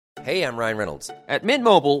Hey, I'm Ryan Reynolds. At Mint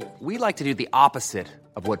Mobile, we like to do the opposite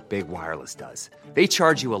of what Big Wireless does. They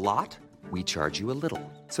charge you a lot, we charge you a little.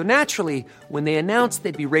 So naturally, when they announced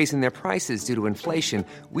they'd be raising their prices due to inflation,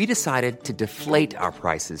 we decided to deflate our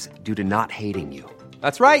prices due to not hating you.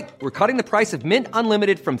 That's right. We're cutting the price of Mint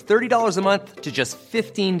Unlimited from $30 a month to just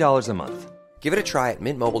 $15 a month. Give it a try at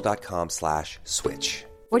mintmobile.com/switch.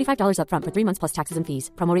 $45 up front for 3 months plus taxes and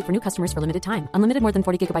fees. Promo rate for new customers for limited time. Unlimited more than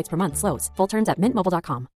 40 gigabytes per month. Slows full terms at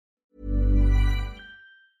mintmobile.com.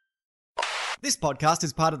 This podcast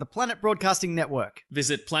is part of the Planet Broadcasting Network.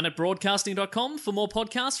 Visit planetbroadcasting.com for more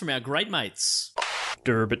podcasts from our great mates.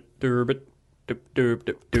 Durbit, durbit,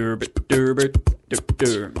 durbit, durbit, durbit, durbit,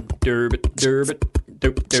 durbit.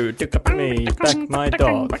 Give me back my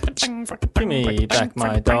dog. Give me back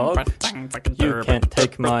my dog. You can't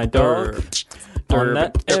take my dog on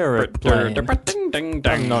that aeroplane.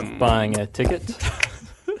 I'm not buying a ticket.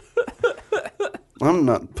 I'm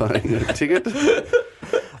not buying a ticket.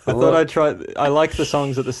 I thought I'd try. I like the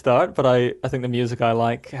songs at the start, but I think the music I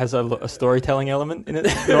like has a storytelling element in it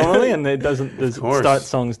normally, and it doesn't. The start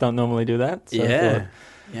songs don't normally do that. So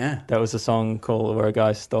yeah. That was a song called where a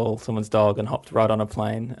guy stole someone's dog and hopped right on a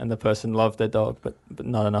plane, and the person loved their dog, but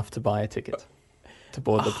not enough to buy a ticket to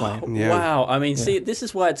board the plane. Yeah. Wow. I mean, see, this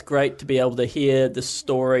is why it's great to be able to hear the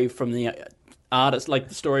story from the artist, like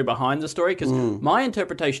the story behind the story, because my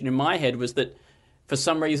interpretation in my head was that for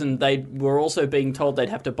some reason they were also being told they'd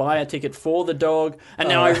have to buy a ticket for the dog, and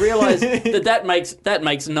now I realise that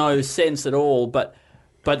makes no sense at all. But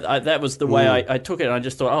that was the way I took it, and I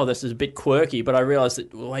just thought, oh, this is a bit quirky. But I realised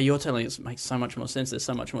that the way you're telling it makes so much more sense. There's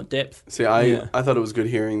so much more depth. See, I thought it was good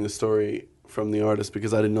hearing the story from the artist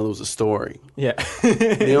because I didn't know there was a story. Yeah.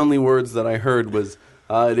 The only words that I heard was,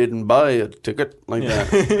 I didn't buy a ticket, like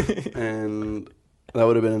that. And that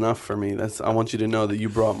would have been enough for me. I want you to know that you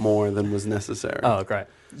brought more than was necessary. Oh, great.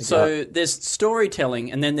 So there's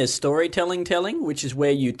storytelling, and then there's storytelling, which is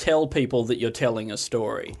where you tell people that you're telling a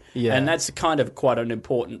story. Yeah. And that's kind of quite an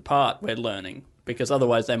important part we're learning, because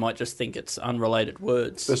otherwise they might just think it's unrelated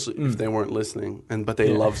words. Especially if they weren't listening, but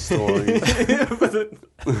they love stories.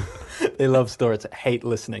 They love stories, hate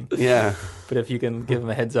listening. Yeah. But if you can give them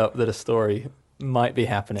a heads up that a story might be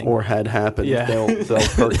happening. Or had happened, they'll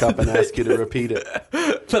perk up and ask you to repeat it.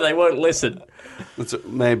 But they won't listen.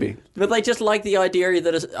 Maybe. But they just like the idea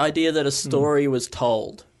that a story was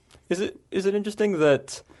told. Is it interesting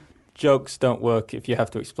that jokes don't work if you have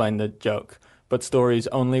to explain the joke, but stories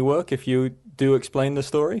only work if you do explain the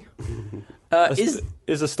story? Is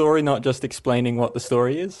a story not just explaining what the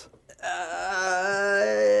story is?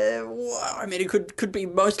 I mean, it could be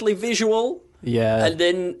mostly visual. Yeah.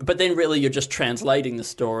 But then really you're just translating the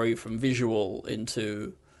story from visual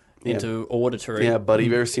into auditory. Yeah, buddy,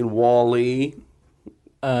 have you ever seen Wall-E?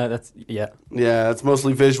 Yeah, it's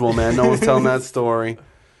mostly visual, man. No one's telling that story.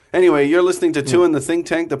 Anyway, you're listening to Two in the Think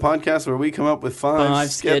Tank, the podcast where we come up with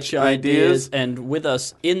five sketch ideas. And with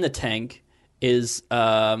us in the tank is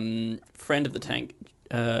friend of the tank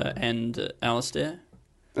and Alistair.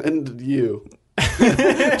 And you.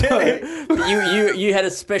 You had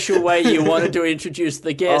a special way you wanted to introduce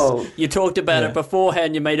the guest. You talked about it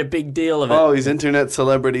beforehand. You made a big deal of it. Oh, he's internet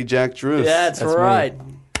celebrity Jack Drews. That's right.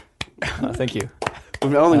 Thank you. I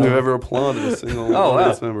don't think we've ever applauded a single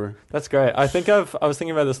audience member. That's great. I was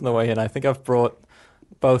thinking about this on the way in. I think I've brought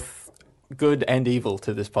both good and evil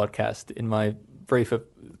to this podcast in my brief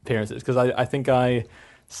appearances, because I think I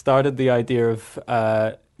started the idea of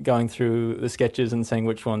going through the sketches and saying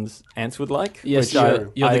which ones Ants would like. Yes, you're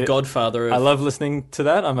the godfather. I love listening to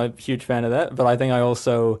that. I'm a huge fan of that. But I think I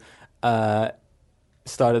also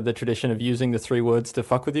started the tradition of using the 3 words to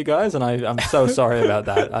fuck with you guys, and I'm so sorry about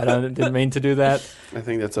that. Didn't mean to do that. I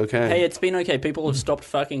think that's okay. Hey, it's been okay. People have stopped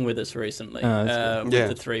fucking with us recently with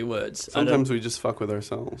the 3 words. Sometimes we just fuck with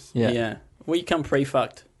ourselves. Yeah. We come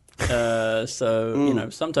pre-fucked.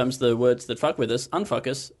 Sometimes the words that fuck with us unfuck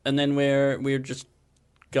us, and then we're just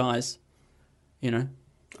guys,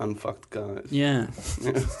 Unfucked guys. Yeah.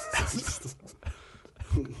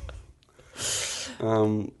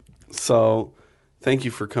 So, thank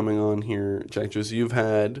you for coming on here, Jack Drews. You've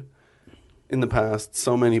had, in the past,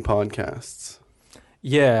 so many podcasts.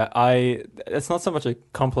 Yeah, it's not so much a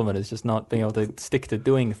compliment, it's just not being able to stick to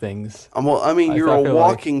doing things. Well, I mean, you're a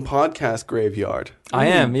walking podcast graveyard. I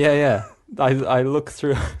am, yeah. I look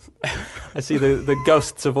through, I see the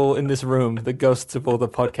ghosts of all in this room, the ghosts of all the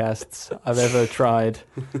podcasts I've ever tried.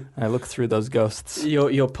 I look through those ghosts.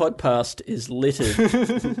 Your podcast is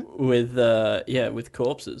littered with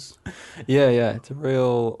corpses. Yeah, it's a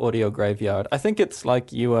real audio graveyard. I think it's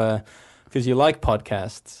like you, because you like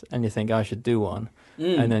podcasts and you think I should do one,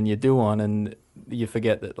 and then you do one and you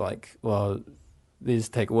forget that, like, well, these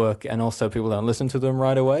take work, and also people don't listen to them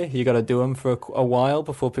right away. You got to do them for a while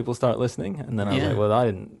before people start listening. And then I was like, well, I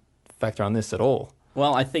didn't factor on this at all.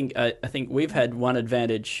 Well, I think we've had one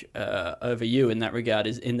advantage over you in that regard,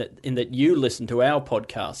 is in that you listen to our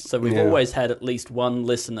podcast. So we've always had at least one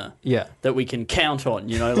listener that we can count on,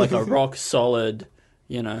 like a rock solid,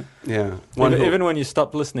 Yeah. Even when you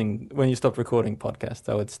stop listening, when you stop recording podcasts,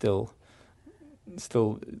 I would still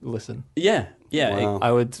listen. Yeah. Wow.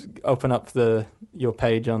 I would open up your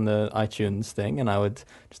page on the iTunes thing, and I would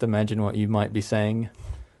just imagine what you might be saying.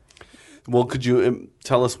 Well, could you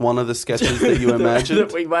tell us one of the sketches that you imagined?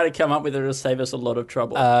 That we might have come up with to save us a lot of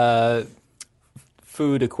trouble.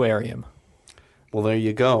 Food aquarium. Well, there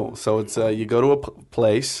you go. So it's you go to a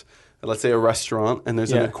place, let's say a restaurant, and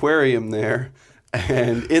there's an aquarium there,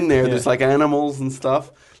 and in there there's like animals and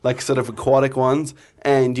stuff, like sort of aquatic ones,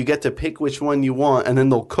 and you get to pick which one you want, and then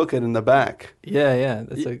they'll cook it in the back. Yeah,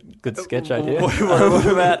 that's a good sketch idea.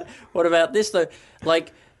 What about this though?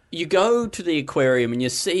 Like, you go to the aquarium and you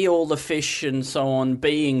see all the fish and so on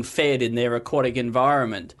being fed in their aquatic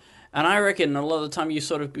environment. And I reckon a lot of the time you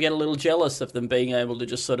sort of get a little jealous of them being able to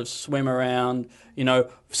just sort of swim around,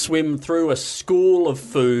 swim through a school of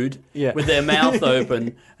food with their mouth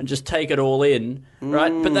open and just take it all in,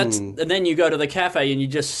 right? But and then you go to the cafe and you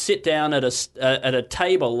just sit down at a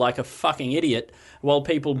table like a fucking idiot while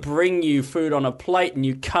people bring you food on a plate and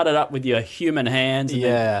you cut it up with your human hands and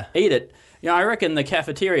then eat it. I reckon the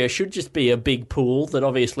cafeteria should just be a big pool that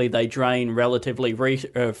obviously they drain relatively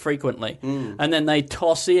frequently. And then they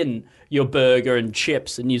toss in your burger and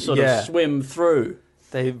chips and you sort of swim through.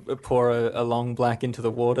 They pour a long black into the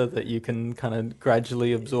water that you can kind of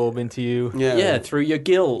gradually absorb into you. Yeah, through your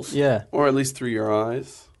gills. Yeah. Or at least through your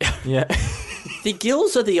eyes. Yeah. The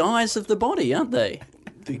gills are the eyes of the body, aren't they?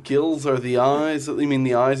 The gills are the eyes? You mean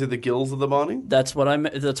the eyes are the gills of the body? That's what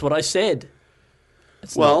I said.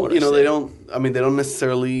 Well, they don't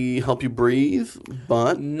necessarily help you breathe,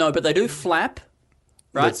 but... No, but they do flap,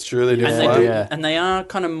 right? That's true, they do flap. And they are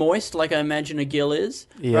kind of moist, like I imagine a gill is,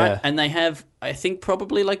 right? And they have, I think,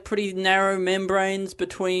 probably like pretty narrow membranes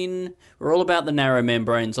between... We're all about the narrow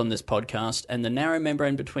membranes on this podcast, and the narrow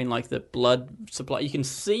membrane between like the blood supply. You can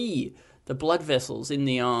see the blood vessels in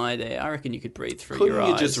the eye there. I reckon you could breathe through your eyes.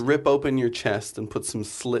 Couldn't you just rip open your chest and put some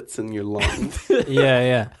slits in your lungs?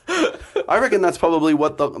 Yeah. I reckon that's probably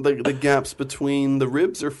what the gaps between the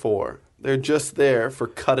ribs are for. They're just there for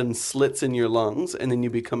cutting slits in your lungs, and then you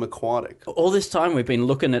become aquatic. All this time we've been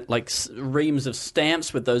looking at like reams of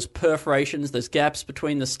stamps with those perforations, those gaps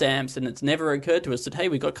between the stamps, and it's never occurred to us that, hey,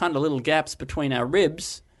 we've got kind of little gaps between our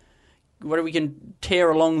ribs. What if we can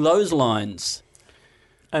tear along those lines?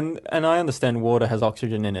 And I understand water has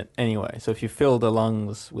oxygen in it anyway, so if you fill the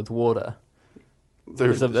lungs with water...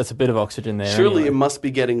 There's a bit of oxygen there. Surely anyway. It must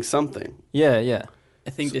be getting something. Yeah. I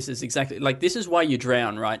think this is exactly... Like, this is why you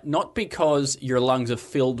drown, right? Not because your lungs are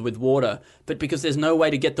filled with water, but because there's no way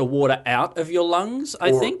to get the water out of your lungs,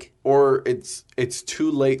 I think. Or it's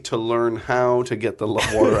too late to learn how to get the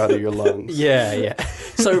water out of your lungs. Yeah.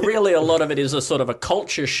 So really a lot of it is a sort of a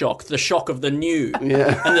culture shock, the shock of the new.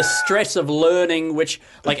 Yeah. And the stress of learning, which,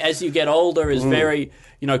 like, as you get older is very...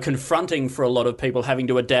 confronting for a lot of people, having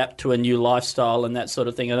to adapt to a new lifestyle and that sort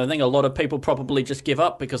of thing. And I think a lot of people probably just give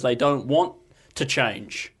up because they don't want to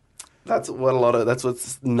change. That's what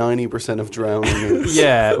 90% of drowning is.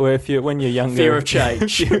 Yeah, or when you're younger, fear of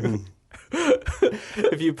change.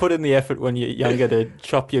 If you put in the effort when you're younger to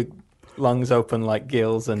chop your lungs open like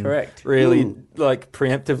gills and really like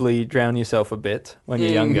preemptively drown yourself a bit when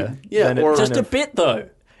you're younger. Yeah, or just a bit though.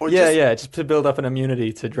 Or just to build up an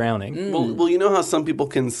immunity to drowning. Well, you know how some people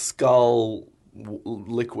can scull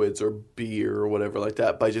liquids or beer or whatever like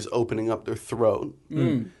that by just opening up their throat.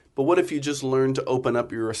 But what if you just learn to open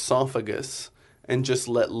up your esophagus and just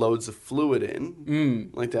let loads of fluid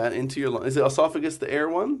in, like that, into your lungs? Is the esophagus the air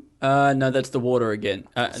one? No, that's the water again.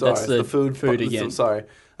 Sorry, that's the food again. Sorry,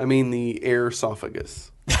 I mean the air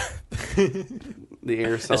esophagus. The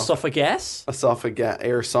air esophagus?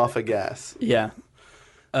 Air esophagus. Yeah.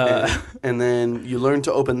 And then you learn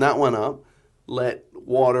to open that one up, let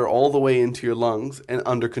water all the way into your lungs, and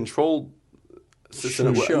under controlled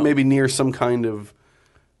system, maybe near some kind of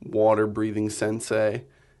water-breathing sensei,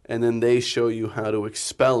 and then they show you how to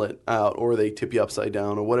expel it out, or they tip you upside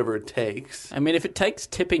down, or whatever it takes. I mean, if it takes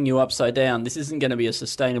tipping you upside down, this isn't going to be a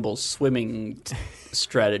sustainable swimming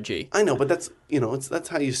strategy. I know, but that's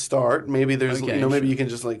how you start. Maybe there's maybe you can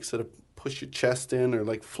just like sort of push your chest in or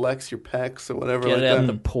like flex your pecs or whatever. Get like it out that.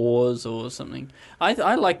 the pores or something. I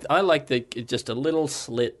like the just a little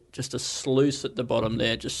slit, just a sluice at the bottom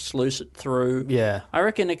there, just sluice it through. Yeah. I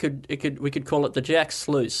reckon we could call it the Jack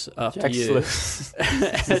Sluice after Jack you. Sluice.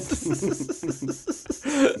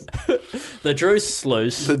 The Druce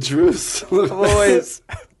Sluice. The Druce.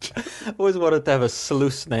 I've always wanted to have a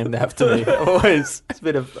sluice named after me. Always. It's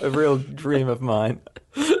been a real dream of mine.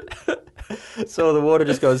 So the water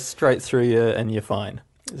just goes straight through you and you're fine.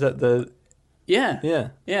 Is that the... Yeah.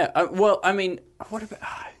 Yeah. Well, I mean, what about...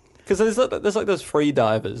 Because there's like those free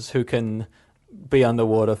divers who can be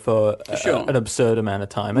underwater for Sure. an absurd amount of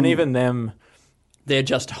time. And even them... They're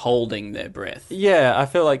just holding their breath. Yeah, I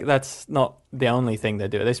feel like that's not the only thing they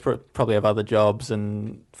do. They probably have other jobs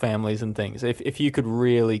and families and things. If you could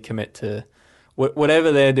really commit to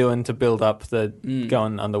whatever they're doing to build up the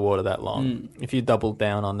going underwater that long, if you doubled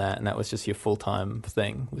down on that and that was just your full-time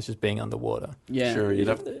thing, was just being underwater, Yeah. Sure,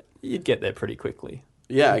 you'd get there pretty quickly.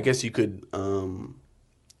 Yeah, I guess you could.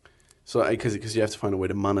 Because you have to find a way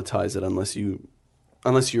to monetize it unless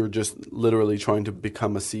you're just literally trying to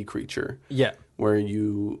become a sea creature. Yeah. Where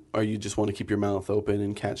you just want to keep your mouth open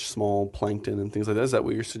and catch small plankton and things like that. Is that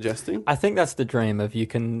what you're suggesting? I think that's the dream of you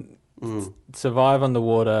can survive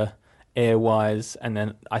underwater air-wise, and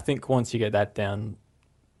then I think once you get that down,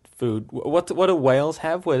 food. What do whales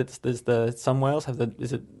have? Where some whales have where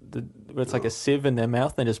it's like a sieve in their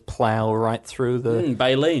mouth and they just plow right through the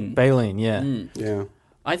baleen. baleen. Yeah. Yeah.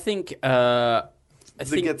 I think. Does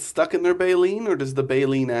it get stuck in their baleen, or does the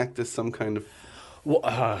baleen act as some kind of... Well,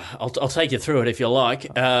 I'll take you through it if you like.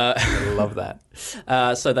 I love that.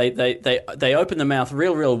 So they open the mouth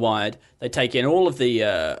real wide. They take in all of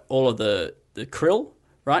the krill,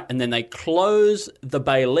 right, and then they close the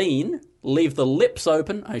baleen, leave the lips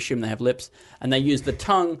open. I assume they have lips, and they use the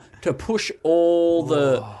tongue to push all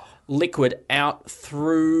the liquid out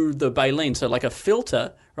through the baleen, so like a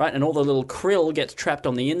filter, right? And all the little krill gets trapped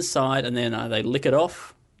on the inside, and then they lick it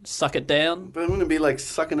off. Suck it down. But wouldn't it be like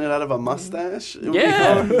sucking it out of a mustache?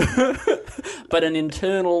 Yeah. But an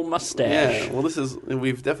internal mustache. Yeah, well,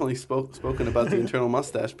 we've definitely spoken about the internal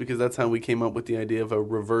mustache because that's how we came up with the idea of a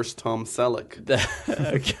reverse Tom Selleck.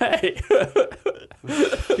 Okay.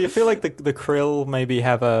 Do you feel like the krill maybe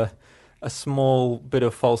have a small bit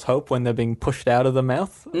of false hope when they're being pushed out of the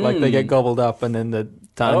mouth? Like they get gobbled up and then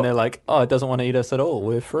they're like, oh, it doesn't want to eat us at all.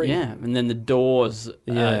 We're free. Yeah, and then the doors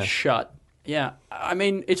shut. Yeah, I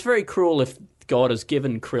mean, it's very cruel if God has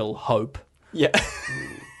given krill hope. Yeah.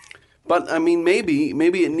 But, I mean, maybe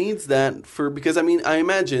it needs that because, I mean, I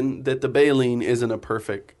imagine that the baleen isn't a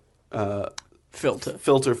perfect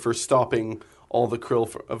filter for stopping all the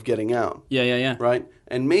krill of getting out. Yeah. Right?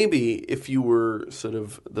 And maybe if you were sort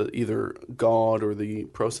of either God or the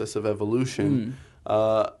process of evolution,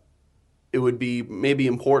 it would be maybe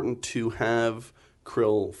important to have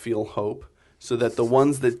krill feel hope so that the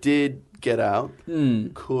ones that did get out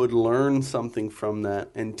could learn something from that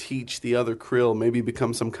and teach the other krill, maybe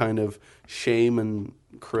become some kind of shaman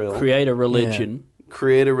krill. Create a religion. Yeah.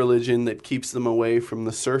 Create a religion that keeps them away from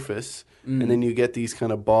the surface, and then you get these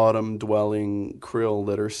kind of bottom-dwelling krill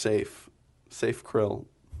that are safe krill.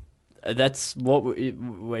 That's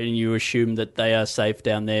when you assume that they are safe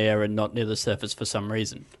down there and not near the surface for some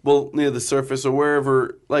reason. Well, near the surface or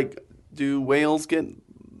wherever. Like, do whales get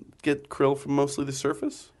krill from mostly the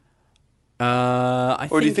surface? I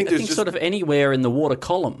think just sort of anywhere in the water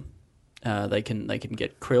column, they can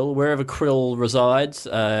get krill. Wherever krill resides,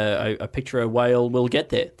 I picture a whale will get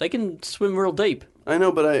there. They can swim real deep. I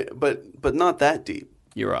know, but not that deep.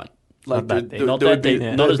 You're right. Like Not that deep. Not that deep.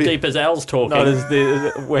 Not as deep as Al's talking. Not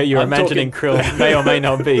as where you're imagining krill may or may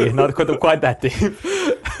not be. Not quite that deep.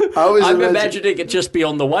 I'm imagining it just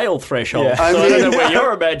beyond the whale threshold. Yeah. So I don't know where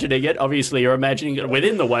you're imagining it. Obviously, you're imagining it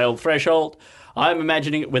within the whale threshold. I'm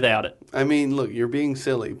imagining it without it. I mean, look, you're being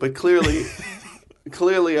silly, but clearly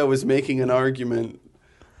I was making an argument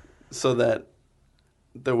so that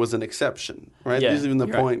there was an exception, right? Yeah, This is even the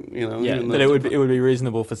you're point, right. you know. Yeah, even That though- it would be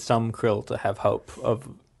reasonable for some krill to have hope of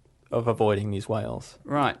avoiding these whales.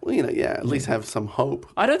 Right. Well, at least have some hope.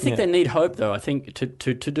 I don't think they need hope, though. I think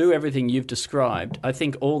to do everything you've described, I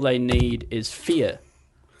think all they need is fear,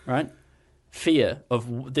 right? Fear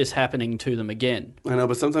of this happening to them again. I know,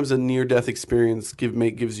 but sometimes a near-death experience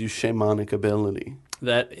gives you shamanic ability.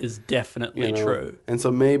 That is definitely you know? true. And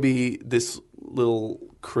so maybe this little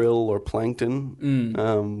krill or plankton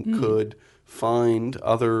could find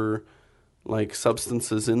other like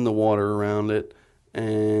substances in the water around it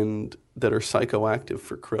and that are psychoactive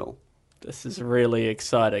for krill. This is really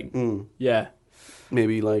exciting. Yeah.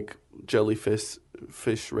 Maybe like jellyfish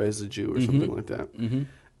residue or something like that.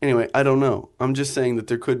 Anyway, I don't know. I'm just saying that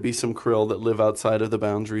there could be some krill that live outside of the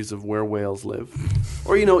boundaries of where whales live.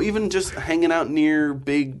 Or, even just hanging out near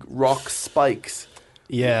big rock spikes.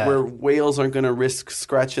 Yeah. Where whales aren't going to risk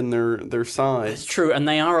scratching their sides. It's true, and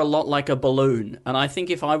they are a lot like a balloon. And I think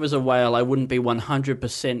if I was a whale, I wouldn't be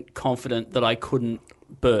 100% confident that I couldn't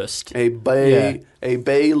burst. A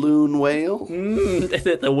balloon whale?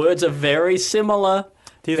 The words are very similar.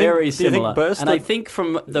 Do you similar. think burst? And I think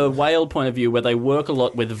from the whale point of view, where they work a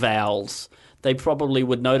lot with vowels, they probably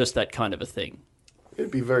would notice that kind of a thing.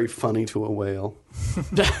 It'd be very funny to a whale.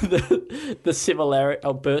 the similarity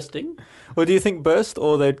of bursting. Well, do you think burst,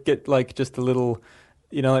 or they'd get like just a little,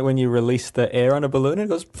 like when you release the air on a balloon, it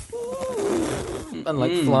goes and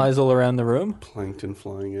like flies all around the room? Plankton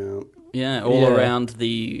flying out. Yeah, all around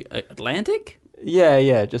the Atlantic?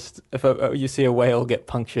 Yeah. Just if you see a whale get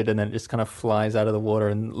punctured and then it just kind of flies out of the water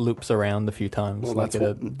and loops around a few times, like at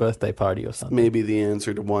a birthday party or something. Maybe the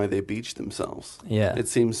answer to why they beach themselves. Yeah. It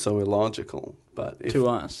seems so illogical, but to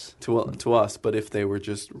us. To us, but if they were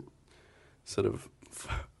just sort of,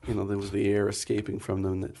 there was the air escaping from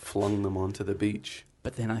them that flung them onto the beach.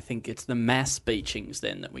 But then I think it's the mass beachings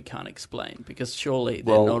then that we can't explain, because surely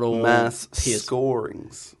they're not all mass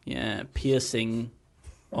scorings. Yeah, piercing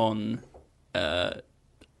on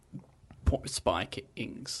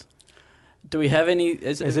spikings. Do we have any?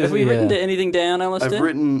 Have we written anything down, Alistair? I've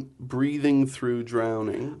written breathing through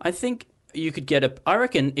drowning. I think you could get I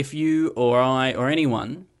reckon if you or I or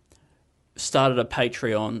anyone started a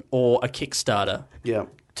Patreon or a Kickstarter. Yeah.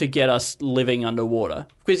 To get us living underwater,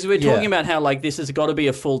 because we're talking about how like this has got to be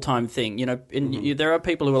a full-time thing, there are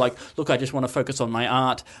people who are like, look, I just want to focus on my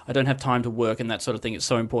art, I don't have time to work and that sort of thing. It's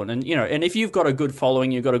so important, and and if you've got a good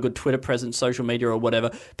following, you've got a good Twitter presence, social media or whatever,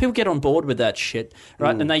 people get on board with that shit,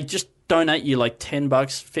 right? And they just donate you like $10,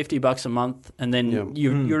 $50 a month, and then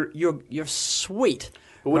you're sweet.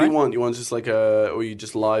 But what do you want? You want just like or you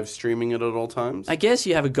just live streaming it at all times? I guess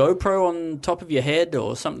you have a GoPro on top of your head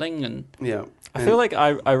or something, and I feel like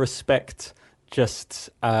I respect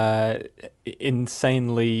just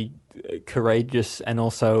insanely courageous and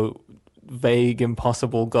also vague,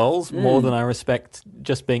 impossible goals more than I respect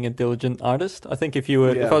just being a diligent artist. I think if I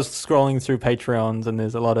was scrolling through Patreons and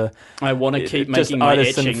there's a lot of I want to keep just making my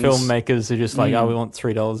artists etchings. and filmmakers who just like, we want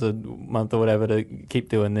 $3 a month or whatever to keep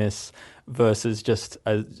doing this, versus just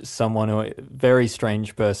someone a very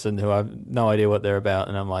strange person who I have no idea what they're about,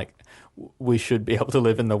 and I'm like, we should be able to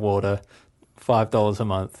live in the water, $5 a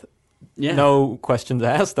month. Yeah. No questions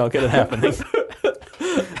asked, I'll get it happening.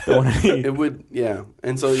 It would,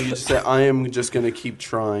 and so you just say, I am just going to keep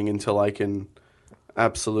trying until I can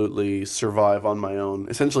absolutely survive on my own,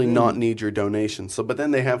 essentially not need your donation. So, but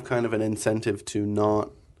then they have kind of an incentive to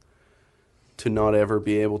not ever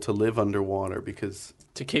be able to live underwater, because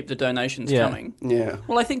to keep the donations coming. Yeah.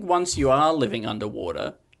 Well, I think once you are living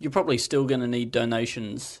underwater, you're probably still going to need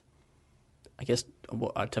donations, I guess,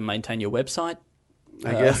 to maintain your website.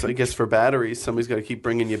 I guess for batteries, somebody's got to keep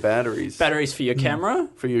bringing you batteries. Batteries for your camera?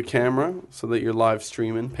 For your camera, so that you're live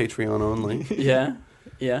streaming, Patreon only. Yeah.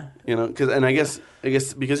 And I guess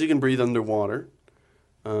because you can breathe underwater,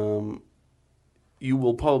 you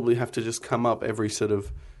will probably have to just come up every sort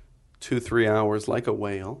of 2-3 hours like a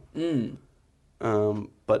whale.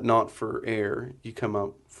 But not for air. You come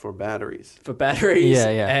up for batteries. For batteries.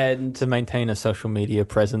 Yeah. And to maintain a social media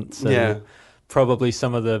presence. And probably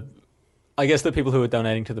some of the people who are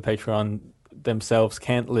donating to the Patreon themselves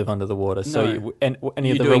can't live under the water. So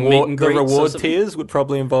any of the reward tiers would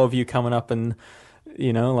probably involve you coming up and,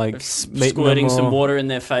 like squirting some water in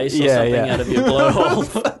their face or something out of your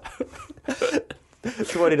blowhole.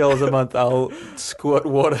 $20 a month, I'll squirt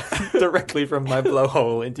water directly from my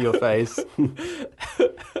blowhole into your face.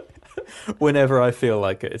 Whenever I feel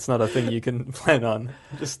like it. It's not a thing you can plan on.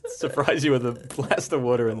 Just surprise you with a blast of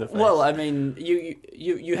water in the face. Well, I mean,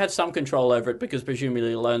 you have some control over it, because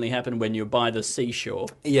presumably it'll only happen when you're by the seashore.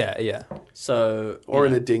 Yeah. So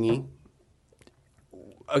in a dinghy.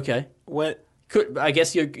 Okay. I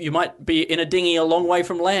guess you might be in a dinghy a long way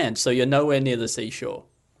from land, so you're nowhere near the seashore.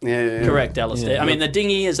 Yeah. Correct, Alistair. Yeah. I mean, the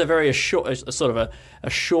dinghy is a sort of a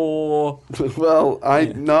shore. Well,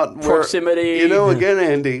 not proximity. Again,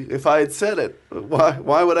 Andy, if I had said it,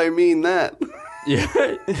 why would I mean that? Yeah.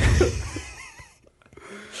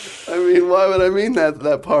 I mean, why would I mean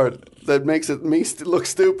that part that makes it look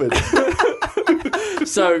stupid?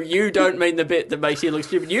 So you don't mean the bit that makes you look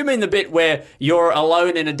stupid. You mean the bit where you're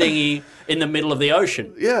alone in a dinghy in the middle of the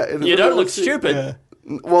ocean. Yeah. You don't look stupid.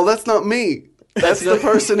 Yeah. Well, that's not me. That's the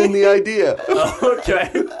person in the idea. Oh, okay.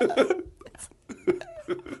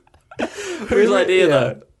 Whose idea,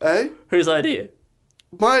 though? Eh? Whose idea?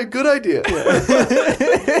 my good idea.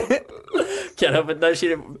 Can't help it. No, she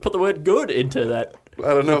didn't put the word good into that.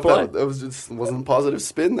 I don't know reply. if that was just wasn't a positive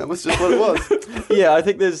spin. That was just what it was. Yeah, I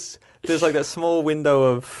think there's like that small window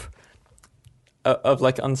of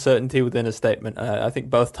like uncertainty within a statement. I think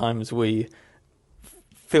both times we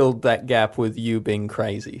filled that gap with you being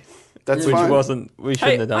crazy. That's which fine. we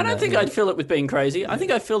shouldn't have done I don't that. think I'd fill it with being crazy. I think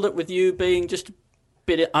I filled it with you being just a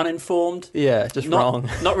bit uninformed. Yeah, just wrong.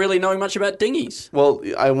 Not really knowing much about dinghies. Well,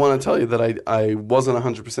 I want to tell you that I wasn't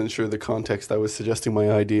 100% sure the context I was suggesting my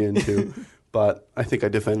idea into, but I think I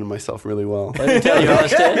defended myself really well. Let me tell you,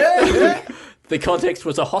 Alistair, the context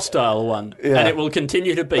was a hostile one, Yeah. and it will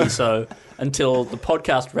continue to be so until the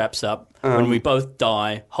podcast wraps up, when we both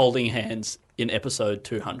die holding hands in episode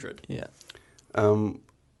 200. Yeah.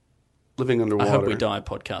 Living underwater. I hope we die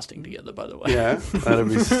podcasting together, by the way. Yeah, that'd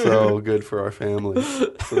be so good for our family,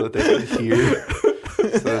 so that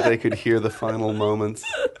they could hear the final moments,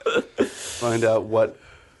 find out what.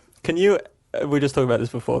 Can you? We just talked about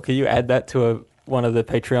this before. Can you add that to one of the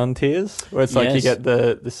Patreon tiers, where it's like you Yes. get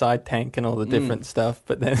the side tank and all the different stuff,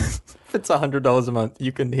 but then if it's $100 a month,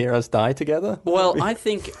 you can hear us die together? Well, I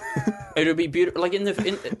think it would be beautiful. Like in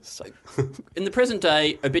the present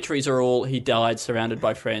day, obituaries are all he died surrounded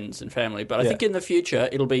by friends and family. But I think in the future,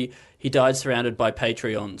 it'll be he died surrounded by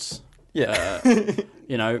Patreons. Yeah.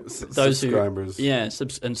 You know, those subscribers. who and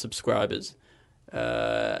subscribers.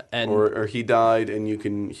 And Or he died, and you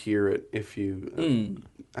can hear it if you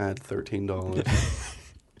add $13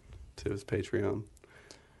 to his Patreon,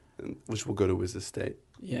 which will go to his estate.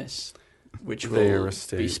 yes, which Their will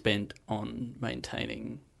estate. be spent on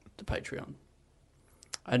maintaining the Patreon.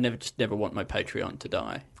 I never want my Patreon to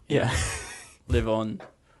die. Yeah. Live on.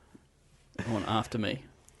 After me.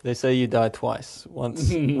 They say you die twice.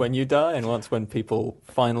 Once when you die, and once when people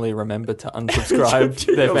finally remember to unsubscribe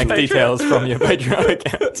their your bank Patreon. details from your Patreon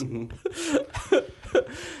account.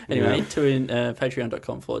 Anyway, Yeah. to in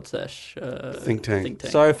patreon.com / Think Tank.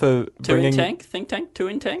 Sorry for Two in bringing tank? Think tank? Two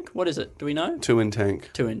in tank? What is it? Do we know? Two in tank.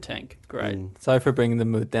 Two in tank. Great. sorry for bringing the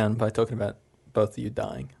mood down by talking about both of you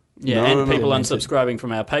dying. Yeah, No, and no, no. people Yeah, unsubscribing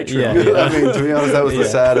from our Patreon. Yeah. I mean, to be honest, that was the Yeah.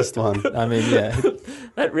 saddest one. I mean, yeah,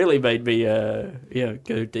 That really made me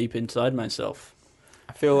go deep inside myself.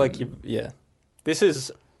 I feel like This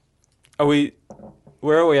is. Where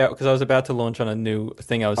are we at? Because I was about to launch on a new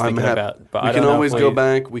thing I was thinking about, but we I can don't know always if go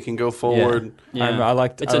back. We can go forward. Yeah. I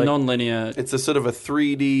liked. It's I a like- non-linear. It's a sort of a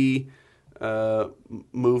 3D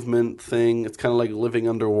movement thing. It's kind of like living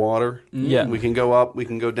underwater. Yeah. We can go up. We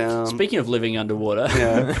can go down. Speaking of living underwater,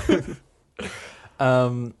 Yeah.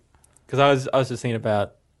 Because I was just thinking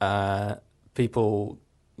about people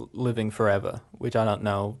living forever, which I don't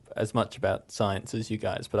know as much about science as you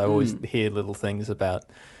guys, but I always hear little things about,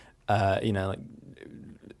 like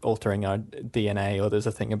altering our DNA, or there's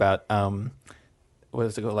a thing about what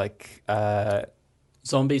is it called, like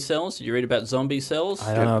zombie cells. Did you read about zombie cells?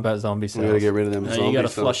 I don't know about zombie We cells. gotta get rid of them. You zombie got to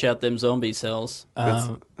cells. flush out them zombie cells.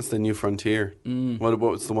 That's the new frontier. What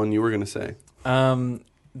was the one you were gonna say?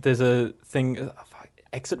 There's a thing.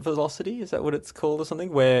 Exit velocity, is that what it's called or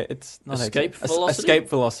something? Where it's not Escape exit, velocity? Escape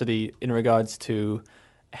velocity in regards to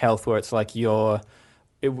health, where it's like we're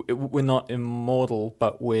not immortal,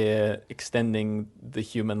 but we're extending the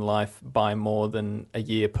human life by more than a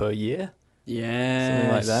year per year. Yeah,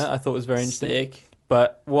 Something like that. I thought was very interesting. Sick.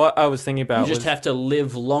 But what I was thinking about You just was, have to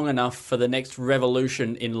live long enough for the next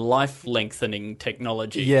revolution in life lengthening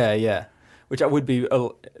technology. yeah, which would be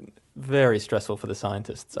very stressful for the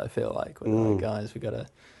scientists. I feel like, like, guys, we got to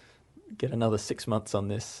get another 6 months on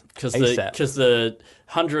this Because ASAP. the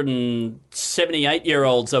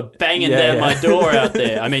 178-year-olds are banging Yeah, down yeah. my door out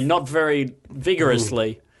there. I mean, not very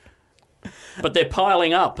vigorously, but they're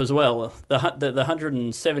piling up as well. The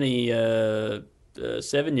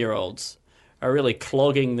 177-year-olds are really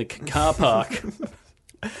clogging the car park.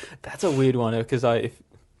 That's a weird one, because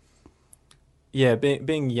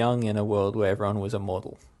being young in a world where everyone was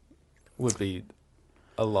immortal would be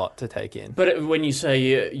a lot to take in. But when you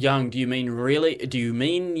say young, do you mean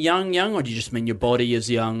young, or do you just mean your body is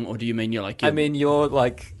young, or do you mean you're like... I mean, you're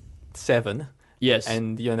like 7, yes.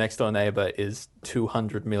 and your next door neighbor is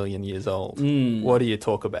 200 million years old. Mm. What do you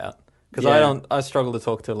talk about? Because Yeah. I struggle to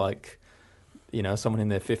talk to, like, someone in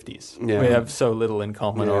their 50s. Yeah. We have so little in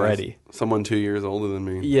common Yeah, already. Someone 2 years older than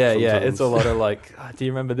me. Yeah, sometimes. it's a lot of like, do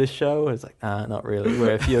you remember this show? It's like, not really.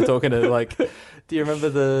 Where if you're talking to like, do you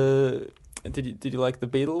remember did you like the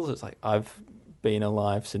Beatles? It's like, I've been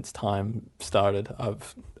alive since time started.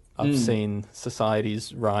 I've seen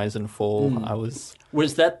societies rise and fall. Did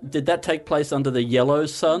that Did that take place under the yellow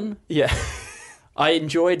sun? Yeah. I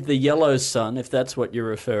enjoyed the yellow sun, if that's what you're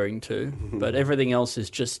referring to, but everything else is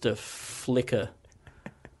just a flicker.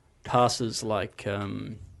 Passes like...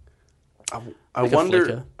 I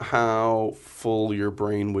wonder how full your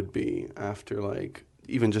brain would be after, like,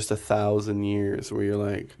 even just 1,000 years where you're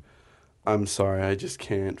like, I'm sorry, I just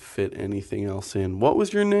can't fit anything else in. What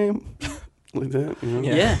was your name? Like that, you know?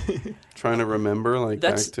 Yeah. Trying to remember, like,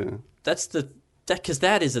 That's back to... because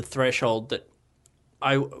that is a threshold that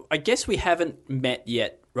I guess we haven't met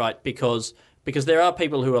yet, right? Because there are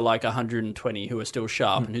people who are like 120 who are still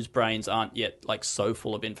sharp and whose brains aren't yet like so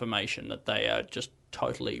full of information that they are just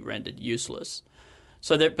totally rendered useless.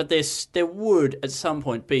 So there would at some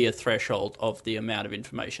point be a threshold of the amount of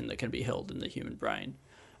information that can be held in the human brain.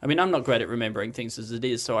 I mean, I'm not great at remembering things as it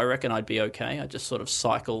is, so I reckon I'd be okay. I just sort of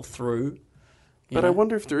cycle through. But I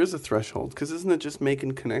wonder if there is a threshold, because isn't it just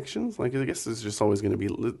making connections? Like, I guess there's just always going to be...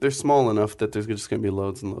 They're small enough that there's just going to be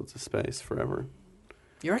loads and loads of space forever.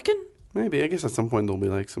 You reckon? Maybe. I guess at some point there'll be,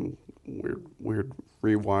 like, some weird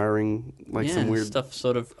rewiring, like some weird... stuff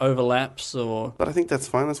sort of overlaps or... But I think that's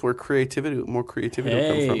fine. That's where more creativity will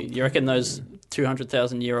come from. You reckon those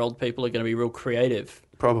 200,000-year-old people are going to be real creative?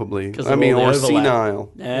 Probably. I mean, or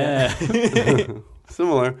senile. Yeah.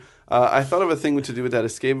 Similar. I thought of a thing to do with that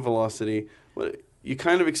escape velocity. You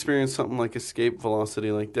kind of experience something like escape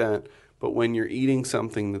velocity like that, but when you're eating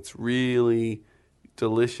something that's really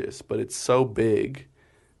delicious, but it's so big,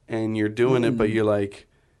 and you're doing it, but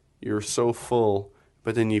you're so full,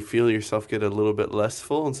 but then you feel yourself get a little bit less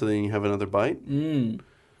full, and so then you have another bite,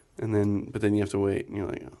 but then you have to wait, and you're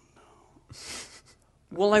like, oh no.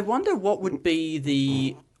 Well, I wonder what would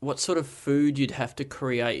be what sort of food you'd have to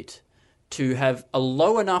create to have a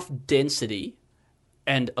low enough density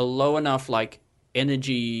and a low enough like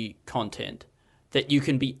energy content that you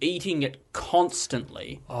can be eating it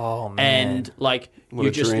constantly. Oh man! And like you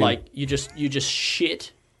just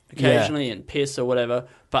shit occasionally and piss or whatever,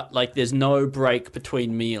 but like there's no break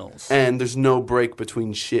between meals. And there's no break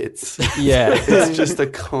between shits. Yeah, it's just a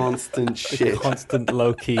constant shit, constant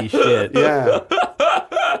low key shit. Yeah.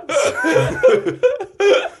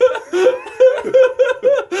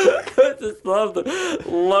 I just love the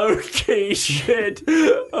low-key shit.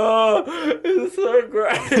 Oh, it's so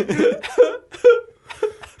great.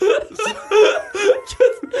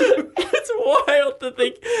 It's wild to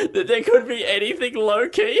think that there could be anything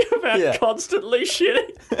low-key about constantly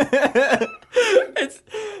shitting. It's...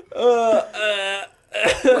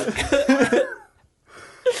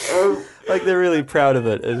 Like they're really proud of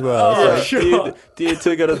it as well. Oh, like, sure. Do you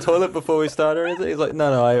two go to the toilet before we start or anything? He's like,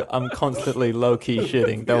 no, I'm constantly low-key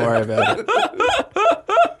shitting. Don't worry about it.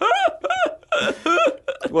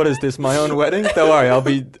 What is this, my own wedding? Don't worry,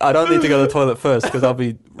 I don't need to go to the toilet first because I'll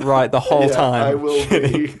be right the whole time. I will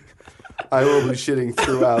be shitting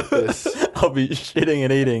throughout this. I'll be shitting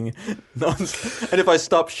and eating. And if I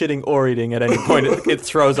stop shitting or eating at any point, it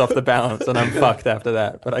throws off the balance and I'm fucked after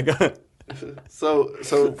that. But I go... So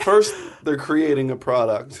first they're creating a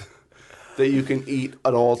product that you can eat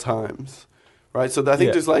at all times, right? So I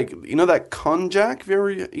think there's like, you know that konjac? Have you ever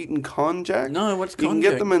eaten konjac? No, what's konjac? You can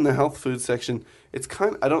get them in the health food section. It's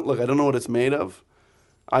I don't know what it's made of.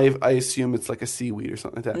 I assume it's like a seaweed or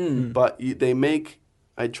something like that. But they make,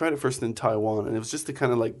 I tried it first in Taiwan, and it was just a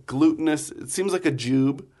kind of like glutinous, it seems like a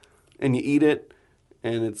jube, and you eat it,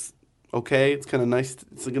 and it's okay, it's kind of nice.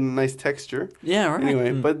 It's like a nice texture. Yeah, right.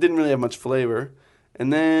 Anyway, but it didn't really have much flavor.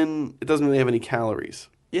 And then it doesn't really have any calories.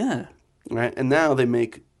 Yeah. Right? And now they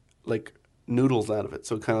make like noodles out of it.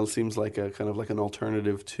 So it kind of seems like an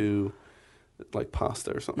alternative to like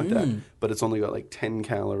pasta or something like that. But it's only got like 10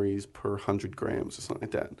 calories per 100 grams or something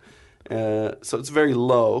like that. So it's very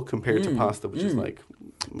low compared to pasta, which is like...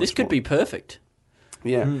 This could be perfect.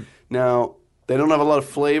 Yeah. Now... They don't have a lot of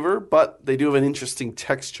flavor, but they do have an interesting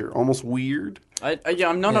texture, almost weird.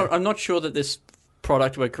 I'm not sure that this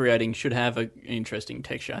product we're creating should have an interesting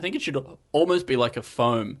texture. I think it should almost be like a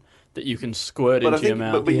foam that you can squirt into your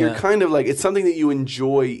mouth. But you're kind of like, it's something that you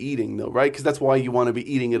enjoy eating, though, right? Because that's why you want to be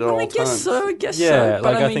eating it at all times. I guess so. Yeah,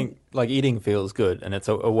 like I think like eating feels good, and it's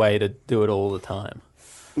a way to do it all the time.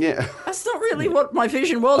 Yeah. That's not really what my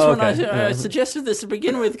vision was when I suggested this to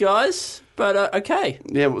begin with, guys. But okay.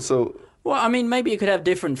 Yeah, so... Well, I mean, maybe you could have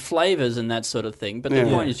different flavors and that sort of thing. But the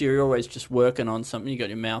point is, you're always just working on something. You got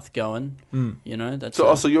your mouth going. You know. That's so.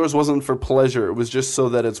 Also, yours wasn't for pleasure. It was just so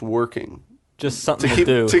that it's working. Just something to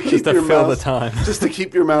do. Just to fill the time. Just to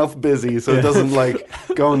keep your mouth busy, so it doesn't like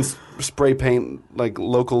go and spray paint like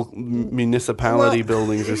local municipality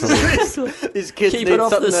buildings or something. These kids keep need it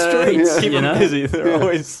off the streets. Keep them busy. They're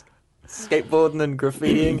always. skateboarding and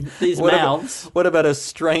graffitiing. These mouths. What about a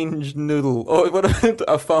strange noodle? Or what about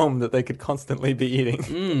a foam that they could constantly be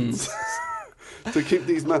eating? To keep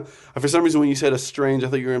these mouths. For some reason, when you said estranged, I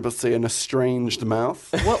thought you were about to say an estranged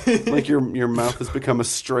mouth. What? Like your mouth has become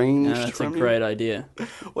estranged. That's a from great idea.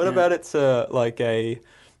 What about it's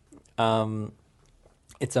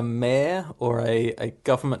it's a mayor or a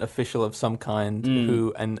government official of some kind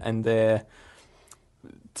who and their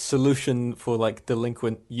solution for like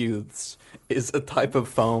delinquent youths is a type of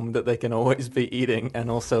foam that they can always be eating and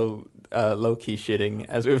also low-key shitting,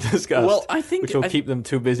 as we've discussed. Well, I think which will keep them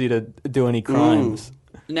too busy to do any crimes.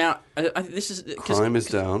 Now, this is... Crime is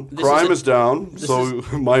down. Crime is down. So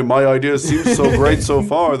my ideas seem so great so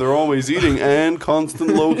far. They're always eating and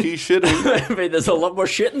constant low-key shitting. I mean, there's a lot more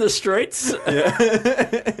shit in the streets.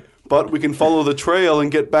 Yeah. But we can follow the trail and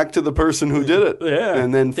get back to the person who did it. Yeah.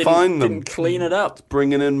 And then find them. Didn't clean it up.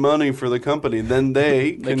 Bringing in money for the company. Then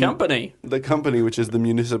they The company. The company, which is the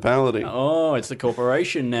municipality. Oh, it's the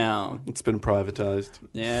corporation now. It's been privatized.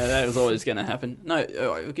 Yeah, that was always going to happen. No,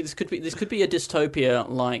 this could be a dystopia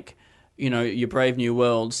like, your Brave New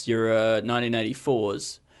Worlds, your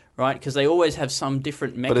 1984s, right? Because they always have some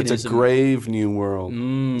different mechanism. But it's a grave new world.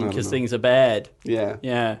 Because things are bad. Yeah.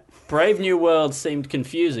 Yeah. Brave New World seemed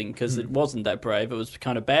confusing because it wasn't that brave. It was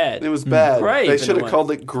kind of bad. It was bad. Brave, they should have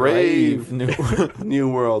called it Grave New New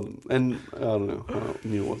World. And I don't know.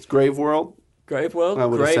 New World. Grave World? Grave World? That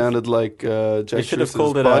would have sounded like Jack They should have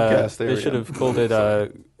called it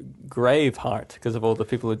Graveheart because of all the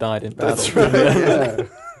people who died in battle. That's right. Yeah.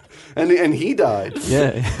 And he died.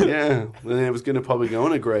 Yeah. Yeah. And it was going to probably go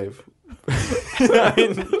in a grave.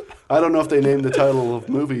 I don't know if they named the title of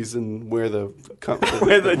movies and where the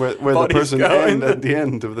person ended at the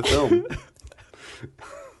end of the film.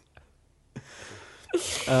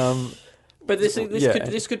 But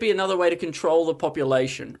this could be another way to control the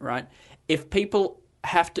population, right? If people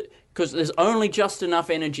have to, because there's only just enough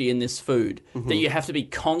energy in this food that you have to be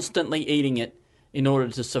constantly eating it in order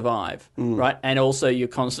to survive, right? And also you're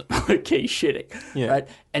constantly shitting, right?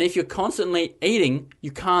 And if you're constantly eating,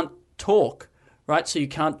 you can't talk. Right, so you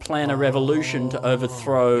can't plan a revolution to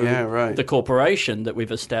overthrow the corporation that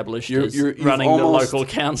we've established as running the local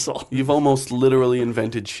council. You've almost literally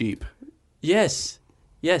invented sheep. Yes,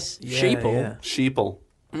 sheeple. Yeah. Sheeple.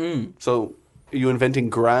 So are you inventing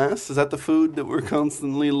grass? Is that the food that we're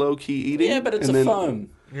constantly low-key eating? Yeah, but it's foam.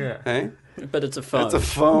 Yeah. Eh? But it's a foam. It's a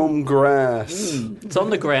foam grass. It's on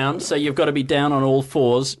the ground, so you've got to be down on all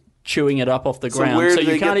fours, chewing it up off the ground. So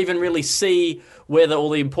you can't even really see where all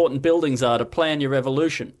the important buildings are to plan your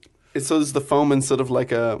revolution. So is the foam instead of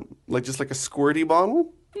just like a squirty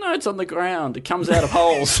bottle? No, it's on the ground. It comes out of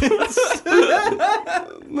holes. No.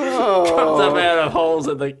 Comes up out of holes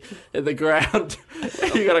in the ground.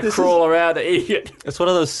 You got to crawl around to eat it. It's one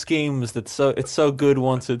of those schemes that's so good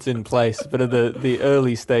once it's in place, but at the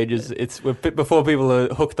early stages, before people are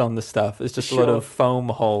hooked on the stuff. It's just a lot of foam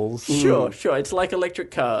holes. Sure. It's like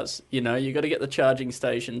electric cars. You got to get the charging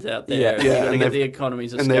stations out there. You got to get the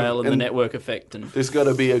economies of scale and the network effect. And there's got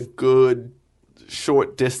to be a good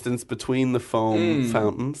short distance between the foam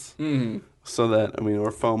fountains, so that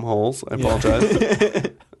or foam holes. I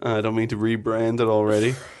apologize. I don't mean to rebrand it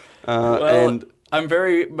already. And I'm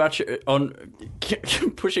very much on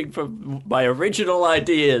pushing for my original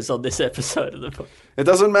ideas on this episode of the book. It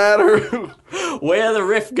doesn't matter where the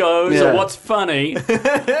riff goes or what's funny.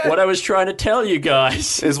 What I was trying to tell you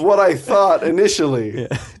guys is what I thought initially,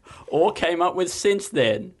 or came up with since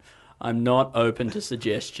then. I'm not open to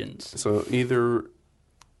suggestions. So either...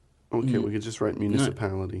 Okay, we could just write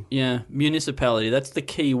municipality. No. Yeah, municipality. That's the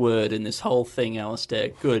key word in this whole thing, Alistair.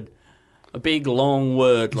 Good. A big, long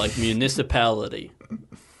word like municipality.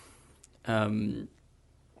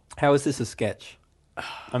 How is this a sketch?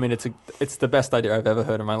 I mean, it's the best idea I've ever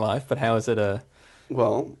heard in my life, but how is it a...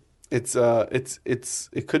 Well, it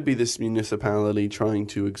could be this municipality trying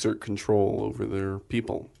to exert control over their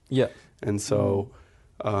people. Yeah. And so...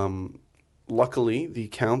 luckily, the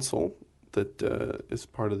council that is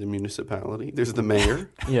part of the municipality, there's the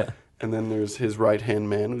mayor. Yeah. And then there's his right-hand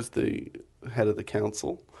man, who's the head of the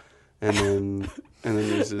council. And then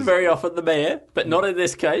there's his... Very often the mayor, but not in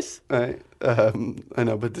this case. I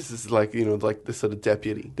know, but this is like this sort of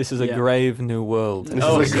deputy. This is a grave new world.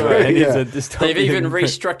 Sorry. They've even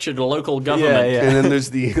restructured a local government. Yeah. And then there's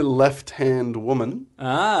the left-hand woman.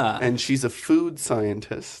 Ah. And she's a food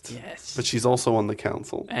scientist. Yes. But she's also on the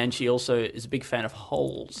council. And she also is a big fan of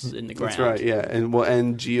holes in the ground. That's right, yeah.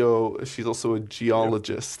 And she's also a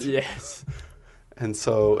geologist. Yes. And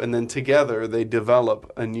then together they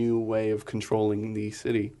develop a new way of controlling the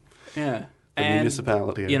city. Yeah. The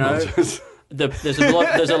municipality. there's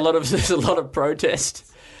a lot of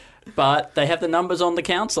protest, but they have the numbers on the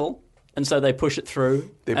council, and so they push it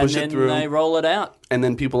through. They roll it out, and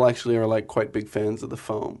then people actually are like quite big fans of the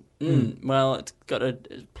foam. Well, it's got a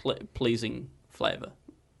pleasing flavour.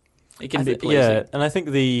 It can be pleasing. Yeah, and I think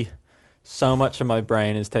so much of my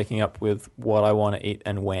brain is taking up with what I want to eat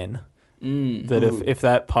and when. That if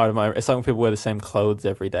that part of it's like when people wear the same clothes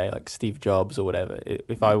every day, like Steve Jobs or whatever.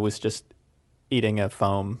 If I was just eating a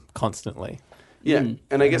foam constantly. Yeah,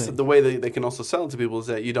 and I guess that the way they can also sell it to people is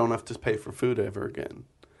that you don't have to pay for food ever again.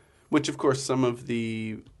 Which, of course, some of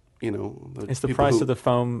the, is the price of the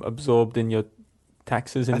foam absorbed in your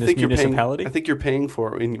taxes in this municipality? I think you're paying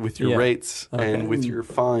for it with your rates and with your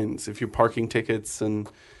fines, if you're parking tickets and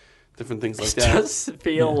different things like that. It does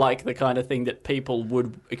feel like the kind of thing that people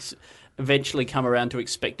would eventually come around to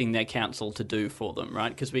expecting their council to do for them, right?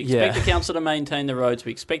 Because we expect the council to maintain the roads,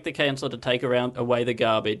 we expect the council to take away the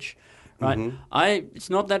garbage, right?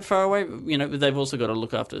 It's not that far away. They've also got to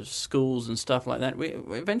look after schools and stuff like that.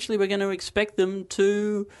 Eventually we're going to expect them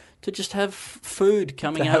to just have food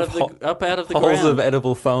coming out of the ground. Holes of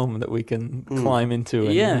edible foam that we can climb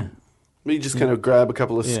into. You just kind of grab a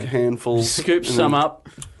couple of handfuls. Scoop some up.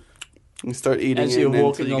 And start eating as you're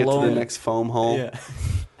walking until you along. get to the next foam hole. Yeah.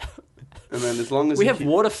 And then as long as we have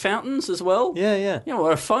water fountains as well. Yeah.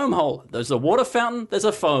 We're a foam hole. There's a water fountain. There's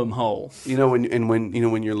a foam hole. When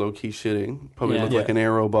you're low key shitting, probably look like an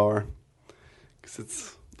aero bar, because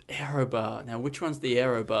it's aero bar. Now, which one's the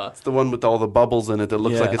aero bar? It's the one with all the bubbles in it that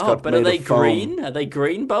looks like it's got. But are they green? Are they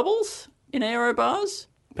green bubbles in aero bars?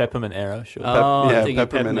 Peppermint Aero, sure. I'm thinking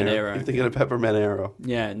Peppermint Aero. You're thinking of Peppermint Aero.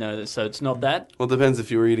 Yeah, no, so it's not that? Well, it depends if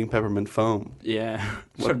you were eating peppermint foam. Yeah,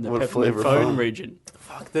 from the peppermint flavor foam region.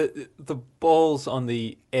 Fuck, the balls on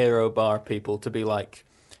the Aero bar people to be like,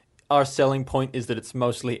 our selling point is that it's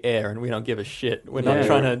mostly air and we don't give a shit. We're not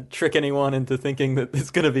trying to trick anyone into thinking that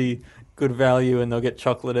it's going to be good value and they'll get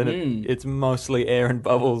chocolate in it. It's mostly air and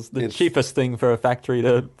bubbles. The cheapest thing for a factory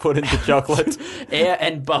to put into chocolate. Air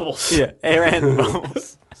and bubbles. Yeah, air and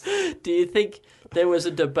bubbles. Do you think there was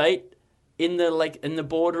a debate in the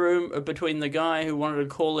boardroom between the guy who wanted to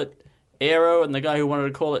call it Aero and the guy who wanted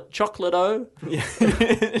to call it Chocolate-O? Yeah.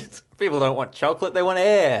 People don't want chocolate, they want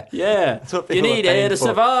air. Yeah. You need air to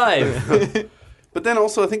survive. But then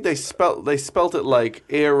also I think they spelt it like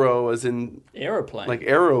aero as in aeroplane. Like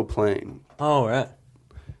aeroplane. Oh, right.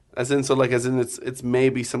 As in it's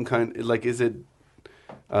maybe some kind, like, is it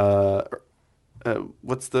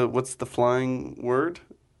what's the flying word?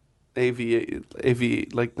 Aeronautical?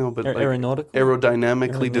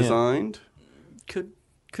 Aerodynamically designed? Could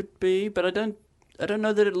be, but I don't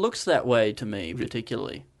know that it looks that way to me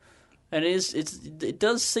particularly. And it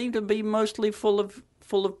does seem to be mostly full of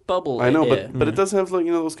bubble. I know, but it does have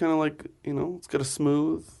those kind of it's got a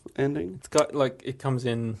smooth ending. It's got it comes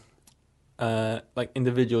in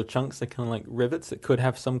individual chunks. They're kind of like rivets. It could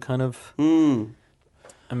have some kind of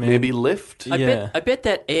maybe lift. I bet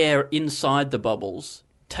that air inside the bubbles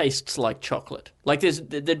tastes like chocolate. Like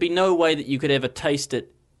there'd be no way that you could ever taste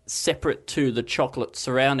it separate to the chocolate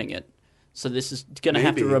surrounding it. So this is going to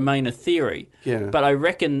have to remain a theory. Yeah. But I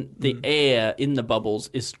reckon the air in the bubbles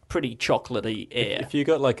is pretty chocolatey air. If you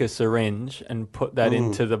got a syringe and put that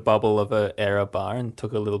into the bubble of a Aero bar and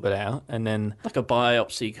took a little bit out and then... Like a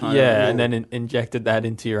biopsy kind of... Yeah, and then injected that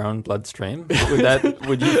into your own bloodstream,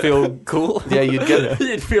 would you feel cool? Yeah, you'd get...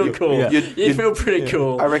 You'd feel cool. Yeah. You'd feel pretty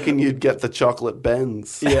cool. I reckon you'd get the chocolate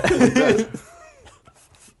bends. Yeah.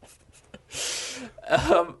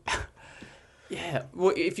 Yeah.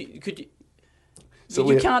 Well, if you could... So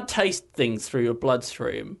you can't taste things through your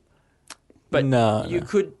bloodstream, but you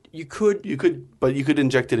could, but you could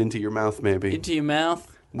inject it into your mouth, maybe into your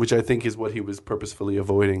mouth, which I think is what he was purposefully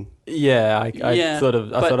avoiding. Yeah, I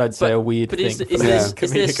thought I'd say a weird thing. Is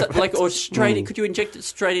there or straight? Could you inject it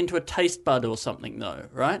straight into a taste bud or something though?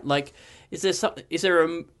 Right? Like,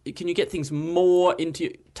 can you get things more into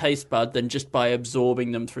your taste bud than just by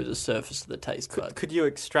absorbing them through the surface of the taste bud? Could you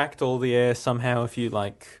extract all the air somehow if you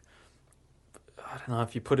I don't know,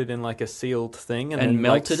 if you put it in a sealed thing and then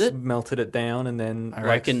melted it down and then I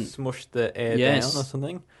reckon smushed the air down or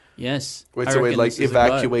something? Yes. Wait, so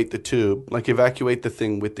evacuate the tube, evacuate the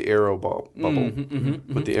thing with the aero bubble,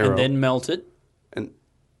 with the aero, and then melt it. And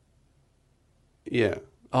yeah.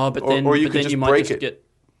 Oh, but then you might just get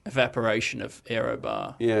evaporation of aero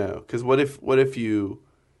bar. Yeah, because what if you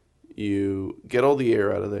get all the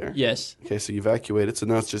air out of there? Yes. Okay, so you evacuate it. So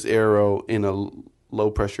now it's just aero in a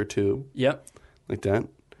low pressure tube. Yep. Like that,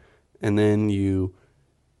 and then you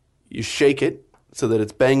shake it so that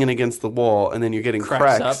it's banging against the wall, and then you're getting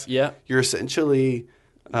cracks. Up, yeah. You're essentially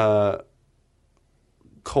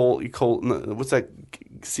what's that?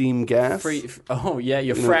 Seam gas. You're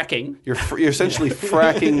fracking. You're essentially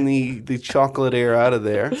fracking the chocolate air out of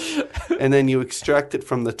there, and then you extract it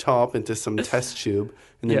from the top into some test tube,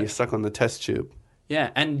 and then you suck on the test tube.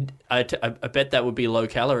 Yeah, and I bet that would be low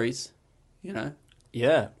calories.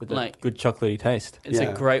 Yeah, with a good chocolatey taste. It's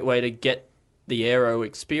a great way to get the aero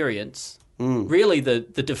experience. Really, the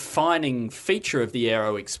defining feature of the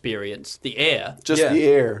aero experience, the air. Just the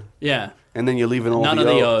air. Yeah. And then you leave in all None the of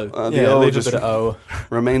the O. O. The O leave just a bit of O.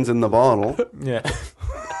 remains in the bottle. Yeah.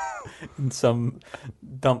 In some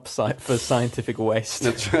dump site for scientific waste.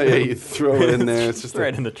 That's right. Yeah, you throw it in there. It's just throw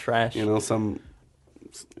it in the trash. Some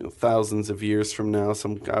thousands of years from now,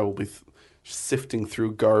 some guy will be sifting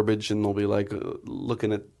through garbage, and they'll be like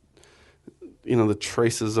looking at the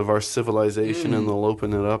traces of our civilization, and they'll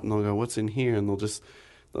open it up and they'll go, "What's in here?" And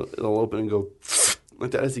they'll open and go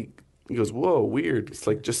like that as he goes, "Whoa, weird!" It's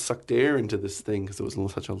like just sucked air into this thing because it was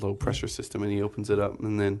such a low pressure system. And he opens it up,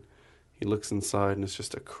 and then he looks inside, and it's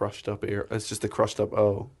just a crushed up air. It's just a crushed up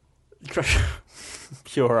O.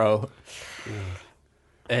 Pure O. Yeah.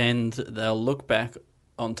 And they'll look back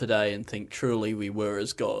on today and think, truly, we were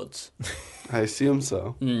as gods. I assume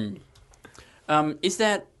so. Is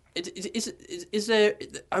there?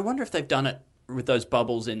 I wonder if they've done it with those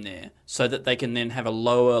bubbles in there, so that they can then have a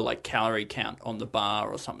lower calorie count on the bar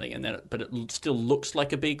or something, but it still looks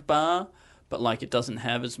like a big bar, but it doesn't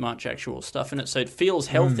have as much actual stuff in it, so it feels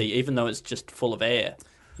healthy even though it's just full of air.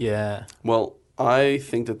 Yeah. Well, I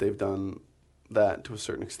think that they've done that to a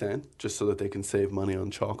certain extent, just so that they can save money on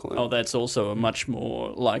chocolate. Oh, that's also a much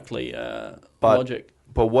more likely logic.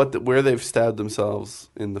 But where they've stabbed themselves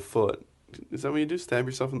in the foot. Is that what you do? Stab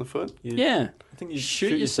yourself in the foot? Yeah. I think you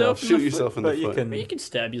shoot yourself in the foot. You can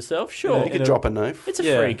stab yourself, sure. You can drop a knife. It's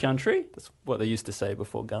a free country. That's what they used to say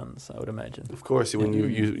before guns, I would imagine. Of course, when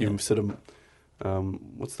you sort of...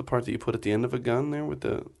 what's the part that you put at the end of a gun there with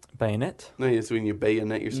the... Bayonet? No, it's when you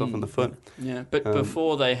bayonet yourself in the foot. Yeah, but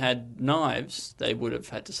before they had knives, they would have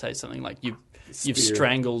had to say something like, you've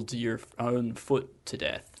strangled your own foot to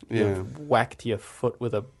death. Yeah. You've whacked your foot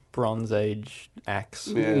with a Bronze Age axe.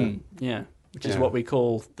 Yeah, which is what we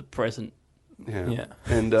call the present. Yeah.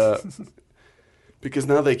 And because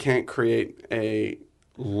now they can't create a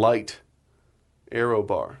light aero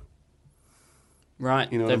bar.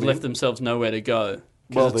 Right. They've left themselves nowhere to go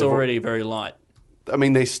because it's already very light. I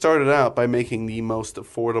mean, they started out by making the most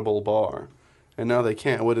affordable bar, and now they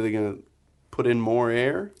can't. What are they going to put in more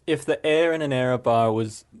air? If the air in an aero bar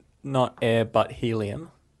was not air but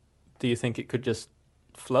helium, do you think it could just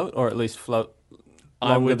float, or at least float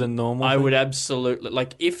longer than normal? I would absolutely.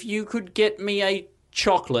 If you could get me a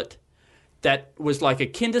chocolate that was like a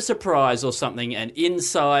Kinder Surprise or something, and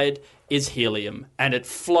inside is helium, and it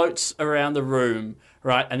floats around the room,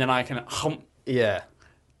 right? And then I can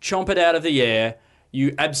chomp it out of the air.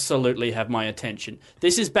 You absolutely have my attention.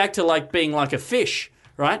 This is back to being like a fish,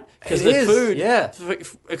 right? Because the food,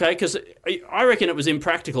 okay. Because I reckon it was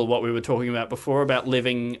impractical what we were talking about before about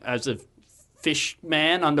living as a fish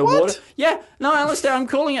man underwater. What? Yeah, no, Alistair, I'm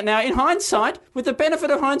calling it now. In hindsight, with the benefit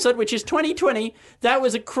of hindsight, which is 2020, that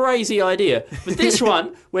was a crazy idea. But this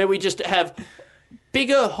one, where we just have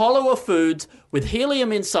bigger, hollower foods with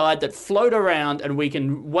helium inside that float around, and we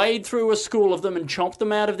can wade through a school of them and chomp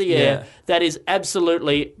them out of the air, that is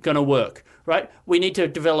absolutely going to work. Right? We need to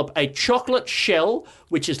develop a chocolate shell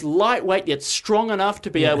which is lightweight yet strong enough to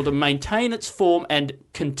be able to maintain its form and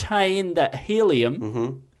contain that helium.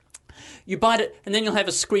 Mm-hmm. You bite it, and then you'll have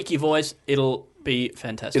a squeaky voice. It'll be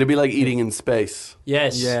fantastic. It'll be like eating in space.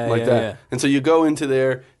 Yes. Like that. Yeah. And so you go into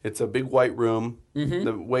there, it's a big white room. Mm-hmm.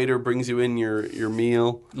 The waiter brings you in your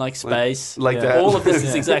meal. Like space. Like that. All of this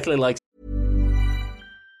is exactly like.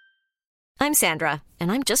 I'm Sandra,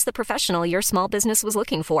 and I'm just the professional your small business was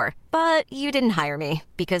looking for. But you didn't hire me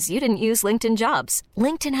because you didn't use LinkedIn Jobs.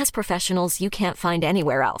 LinkedIn has professionals you can't find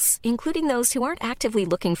anywhere else, including those who aren't actively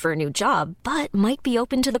looking for a new job, but might be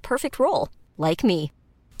open to the perfect role, like me.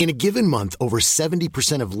 In a given month, over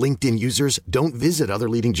 70% of LinkedIn users don't visit other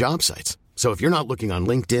leading job sites. So if you're not looking on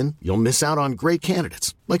LinkedIn, you'll miss out on great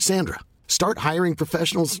candidates like Sandra. Start hiring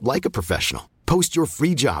professionals like a professional. Post your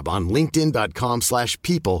free job on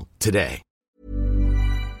linkedin.com/people today.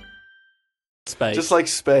 Space. Just like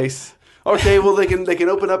space. Okay, well they can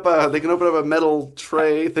open up a metal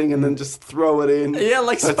tray thing and then just throw it in. Yeah,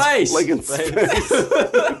 like space. Like in space.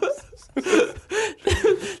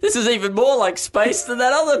 This is even more like space than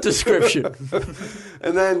that other description.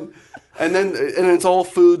 and it's all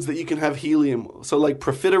foods that you can have helium. So like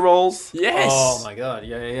profiteroles. Yes. Oh my god.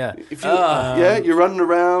 Yeah. If you, you're running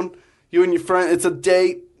around, you and your friend. It's a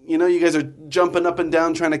date. You know, you guys are jumping up and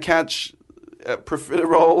down trying to catch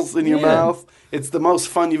profiteroles in your mouth. It's the most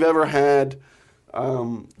fun you've ever had.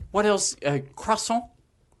 What else? Croissant?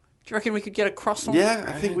 Do you reckon we could get a croissant? Yeah,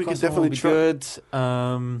 I think we could definitely try. Good.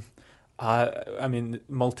 I mean,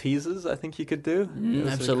 Maltesers, I think you could do.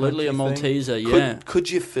 Absolutely, a Malteser, yeah.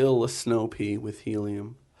 Could you fill a snow pea with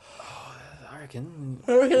helium? I reckon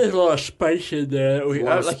there's a lot of space in there.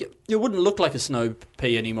 It wouldn't look like a snow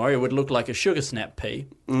pea anymore. It would look like a sugar snap pea.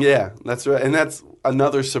 Yeah, that's right. And that's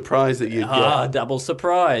another surprise that you'd get. Double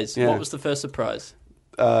surprise. Yeah. What was the first surprise?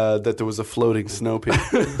 That there was a floating snow pea.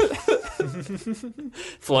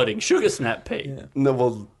 Floating sugar snap pea. Yeah.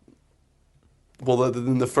 No,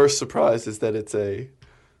 then the first surprise is that it's a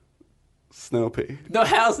snow pea. No,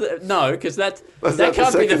 how's that? No, because that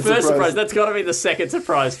can't be the first surprise. That's got to be the second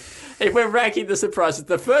surprise. If we're ranking the surprises,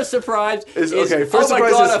 the first surprise is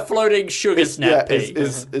a floating sugar snap pea.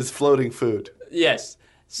 Is floating food. Yes.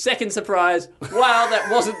 Second surprise, wow, that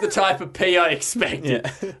wasn't the type of pea I expected.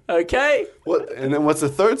 Yeah. Okay? And then what's the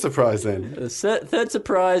third surprise then? The third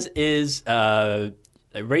surprise is they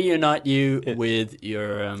reunite you with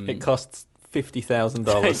your... it costs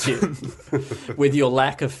 $50,000. With your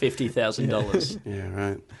lack of $50,000. Yeah,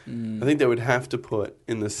 right. I think they would have to put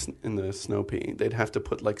in the snow pea, they'd have to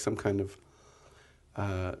put like some kind of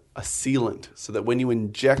a sealant so that when you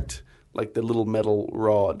inject... like the little metal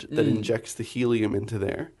rod that injects the helium into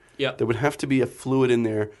there. Yep. There would have to be a fluid in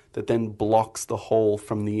there that then blocks the hole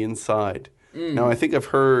from the inside. Now, I think I've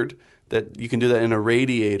heard that you can do that in a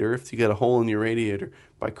radiator, if you get a hole in your radiator,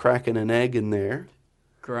 by cracking an egg in there.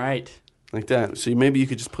 Great. Like that. So maybe you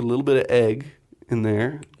could just put a little bit of egg in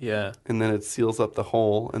there. Yeah. And then it seals up the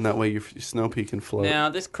hole, and that way your snow pea can float. Now,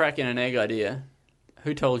 this cracking an egg idea,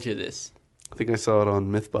 who told you this? I think I saw it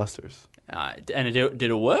on Mythbusters. And did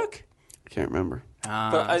it work? Can't remember.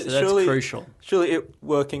 So that's crucial. Surely it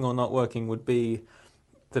working or not working would be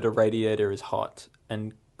that a radiator is hot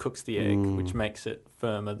and cooks the egg, which makes it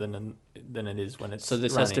firmer than it is when it's So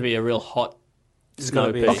this running. has to be a real hot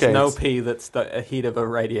snow pea. Snow pea that's the heat of a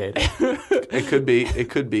radiator. It could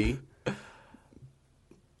be.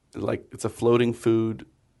 Like it's a floating food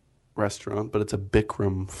restaurant, but it's a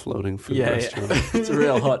Bikram floating food restaurant. Yeah. It's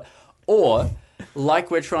real hot. Or,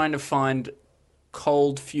 like we're trying to find...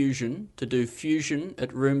 cold fusion, to do fusion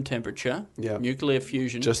at room temperature, nuclear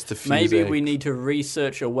fusion. Just to fuse Maybe eggs. we need to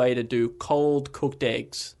research a way to do cold cooked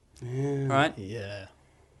eggs. Yeah. Right? Yeah.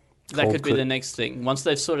 That could be the next thing. Once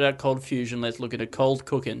they've sorted out cold fusion, let's look at a cold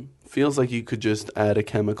cooking. Feels like you could just add a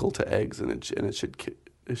chemical to eggs and it should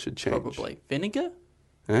change. Probably. Vinegar?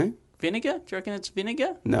 Eh? Vinegar? Do you reckon it's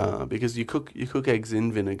vinegar? No, because you cook eggs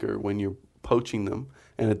in vinegar when you're poaching them,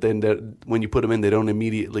 and then when you put them in, they don't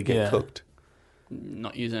immediately get cooked.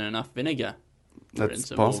 Not using enough vinegar. That's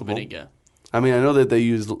possible. More vinegar. I mean, I know that they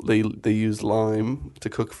use lime to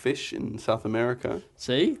cook fish in South America.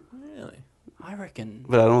 See? Really? I reckon.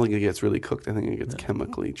 But I don't think it gets really cooked. I think it gets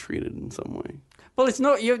chemically treated in some way. Well, it's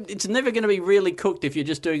not. It's never going to be really cooked if you're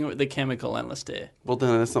just doing it with the chemical, Alistair. Well,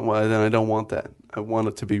 then that's not why. Then I don't want that. I want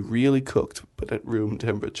it to be really cooked, but at room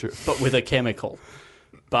temperature. But with a chemical.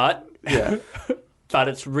 But yeah. But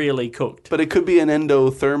it's really cooked. But it could be an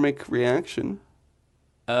endothermic reaction.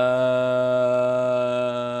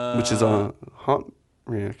 Which is a hot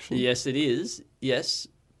reaction. Yes, it is. Yes.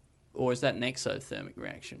 Or is that an exothermic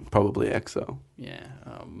reaction? Probably exo. Yeah.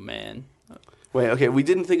 Oh, man. Wait, okay. We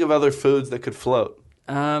didn't think of other foods that could float.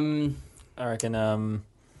 I reckon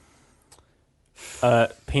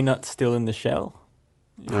peanuts still in the shell.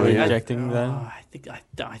 Injecting them.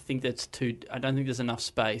 I think that's too... I don't think there's enough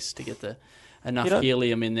space to get enough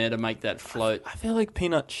helium in there to make that float. I feel like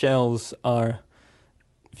peanut shells are...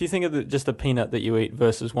 If you think of just a peanut that you eat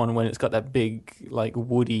versus one when it's got that big, like,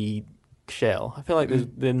 woody shell, I feel like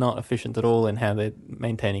they're not efficient at all in how they're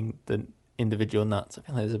maintaining the individual nuts. I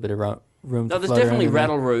feel like there's a bit of room to there's definitely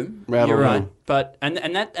rattle room. Rattle You're room. right. But and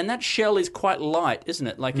that shell is quite light, isn't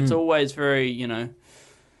it? Like it's always very,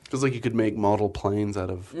 Because like you could make model planes out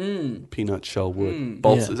of peanut shell wood.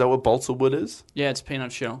 Is that what balsa wood is? Yeah, it's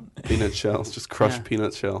peanut shell. Peanut shells, just crushed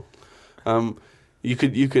peanut shell. You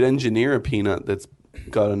could engineer a peanut that's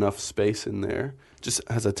got enough space in there, just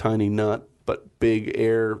has a tiny nut, but big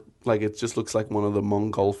air, like it just looks like one of the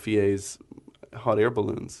Montgolfiers hot air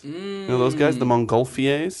balloons. You know those guys, the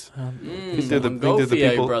Montgolfiers? I think they're the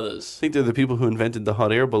brothers. I think they're the people who invented the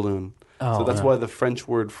hot air balloon. So that's why the French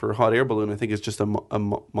word for hot air balloon, I think, is just a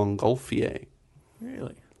Montgolfier.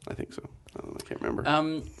 Really? I think so. I can't remember.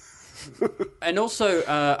 And also,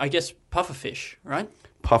 I guess pufferfish, right?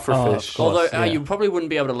 Pufferfish. Although you probably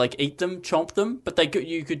wouldn't be able to like eat them, chomp them, but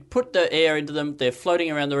you could put the air into them. They're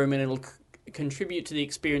floating around the room, and it'll contribute to the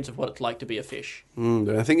experience of what it's like to be a fish.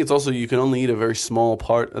 I think it's also you can only eat a very small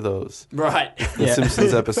part of those. Right. The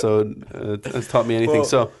Simpsons episode has taught me anything. Well,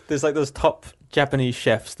 so there's like those top Japanese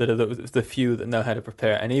chefs that are the few that know how to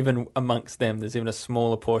prepare, and even amongst them, there's even a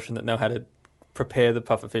smaller portion that know how to prepare the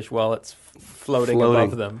pufferfish while it's floating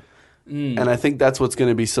above them. And I think that's what's going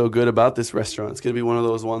to be so good about this restaurant. It's going to be one of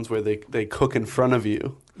those ones where they cook in front of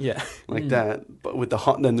you. Yeah. Like that. But with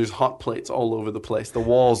then there's hot plates all over the place. The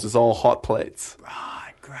walls is all hot plates.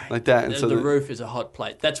 Right, great. Like that. And the, so the roof is a hot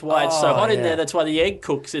plate. That's why it's so hot in there. That's why the egg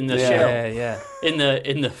cooks in the shell. Yeah. In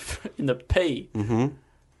the pea. Mm-hmm.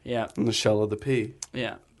 Yeah. In the shell of the pea.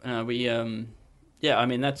 Yeah. I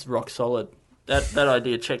mean that's rock solid. That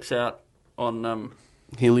idea checks out on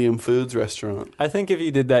Helium Foods restaurant. I think if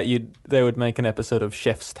you did that, they would make an episode of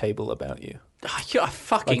Chef's Table about you. I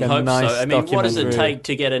fucking Like a hope nice so. I mean, what does it documentary. take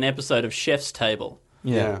to get an episode of Chef's Table?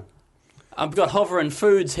 Yeah. I've got Hovering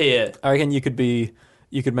Foods here. I reckon you could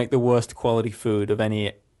make the worst quality food of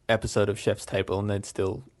any episode of Chef's Table, and they'd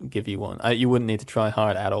still give you one. You wouldn't need to try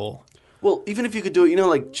hard at all. Well, even if you could do it,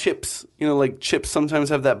 like chips. Like chips sometimes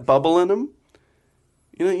have that bubble in them.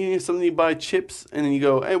 You something you buy chips, and then you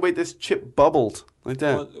go, hey, wait, this chip bubbled. Like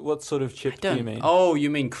that. What sort of chip do you mean? Oh,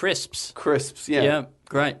 you mean crisps? Crisps, yeah. Yeah,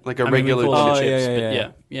 great. Like a regular we call them chip. chips, Yeah.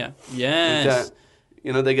 but yeah. Yes.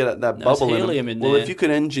 Like that. They get that There's bubble helium in them. in Well, there. if you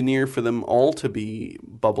could engineer for them all to be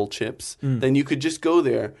bubble chips, then you could just go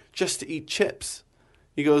there just to eat chips.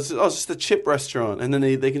 He goes, oh, it's just a chip restaurant. And then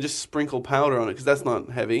they can just sprinkle powder on it because that's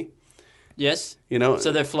not heavy. Yes.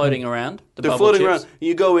 So they're floating around. They're floating around.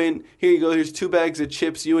 You go in, here you go, here's 2 bags of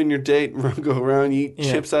chips. You and your date go around, you eat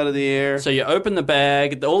chips out of the air. So you open the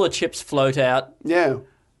bag, all the chips float out. Yeah.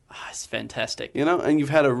 It's fantastic. And you've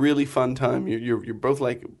had a really fun time. You're both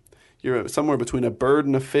like, you're somewhere between a bird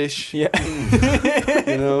and a fish. Yeah.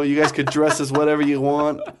 You guys could dress as whatever you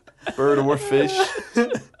want, bird or fish.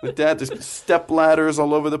 Like that, there's step ladders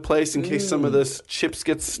all over the place in case some of the chips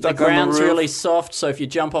get stuck The ground's on the roof. really soft, so if you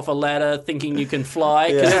jump off a ladder thinking you can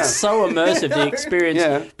fly, because it's so immersive, the experience.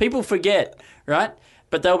 Yeah. People forget, right?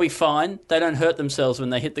 But they'll be fine. They don't hurt themselves when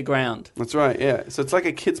they hit the ground. That's right, yeah. So it's like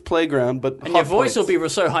a kid's playground, but And your voice will be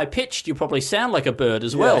so high-pitched, you probably sound like a bird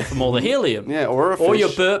as well from all the helium. Yeah, or a fish. Or your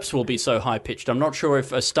burps will be so high-pitched. I'm not sure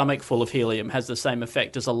if a stomach full of helium has the same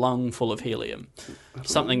effect as a lung full of helium.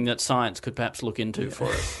 Something that science could perhaps look into for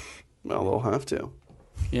us. Well, they'll have to.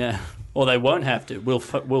 Yeah, or they won't have to.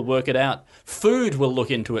 We'll work it out. Food will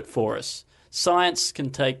look into it for us. Science can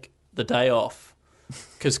take the day off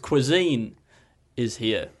because cuisine is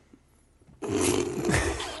here.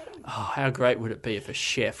 How great would it be if a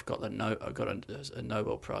chef got a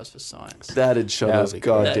Nobel Prize for science? That'd show That those would be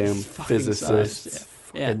great. goddamn Fucking physicists. science,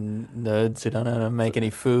 yeah. And nerds who don't know how to make any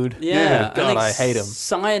food. Yeah, God, I hate them.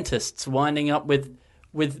 Scientists winding up with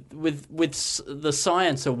the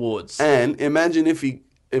science awards. And imagine if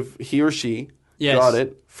he or she Yes. got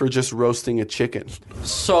it for just roasting a chicken.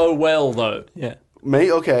 So well, though. Yeah.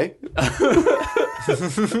 Okay.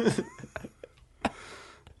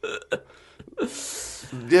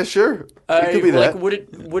 Yeah, sure. It could be that. Would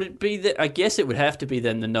it be that? I guess it would have to be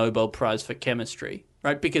then the Nobel Prize for chemistry,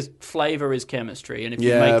 right? Because flavor is chemistry, and if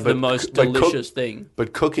you make the most delicious thing,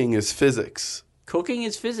 but cooking is physics. Cooking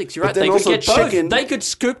is physics. You're right. then They could also get both. chicken- They could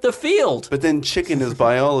scoop the field. But then chicken is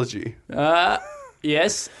biology.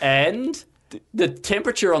 Yes, and the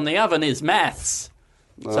temperature on the oven is maths.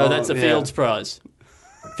 So that's a yeah. Fields Prize,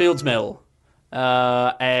 Fields Medal,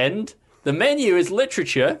 and the menu is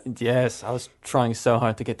literature. Yes, I was trying so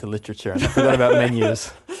hard to get to literature, and I forgot about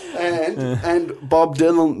menus. And Bob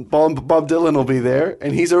Dylan will be there,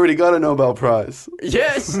 and he's already got a Nobel Prize.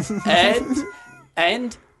 Yes,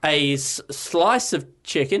 and a slice of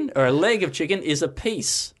chicken or a leg of chicken is a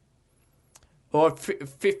piece, or a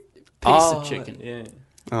piece of chicken. Yeah.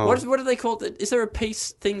 Oh. What do they call it? Is there a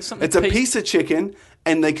piece thing? Something? It's a piece of chicken,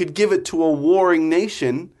 and they could give it to a warring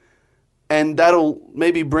nation, and that'll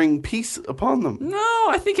maybe bring peace upon them. No,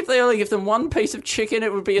 I think if they only give them one piece of chicken,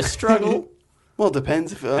 it would be a struggle. Well, it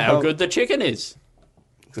depends if How good the chicken is.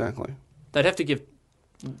 Exactly. They'd have to give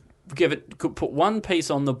it. Could put one piece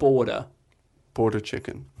on the border. Border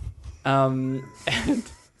chicken. And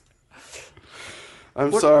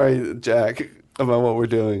I'm sorry, Jack, about what we're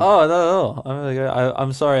doing. Oh no!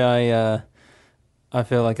 I'm sorry. I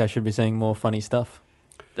feel like I should be saying more funny stuff.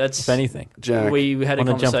 that's If anything, Jack, we had a On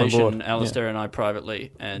a jump on conversation, board. Alistair and I,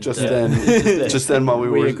 privately, and just then while we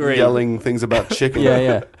were agreed. yelling things about chicken.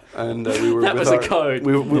 yeah. And we were That with was a our, code.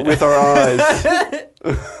 We with our eyes.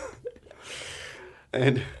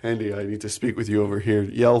 And Andy, I need to speak with you over here.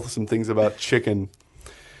 Yell some things about chicken.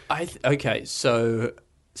 Okay, so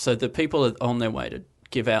the people are on their way to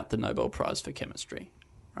give out the Nobel Prize for Chemistry,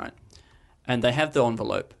 right? And they have the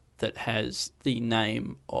envelope that has the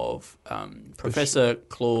name of Professor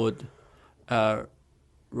Claude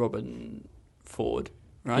Robin Ford,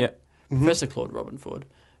 right? Yeah. Mm-hmm. Professor Claude Robin Ford,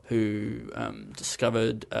 who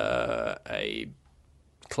discovered a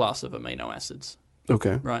class of amino acids,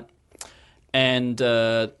 Okay. right? And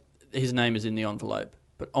his name is in the envelope.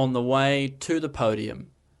 But on the way to the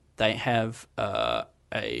podium, they have a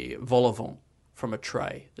vol au vent from a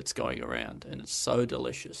tray that's going around, and it's so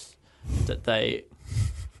delicious that they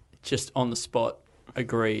just on the spot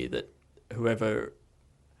agree that whoever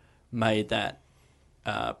made that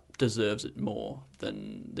deserves it more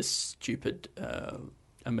than this stupid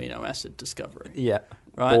amino acid discovery. Yeah.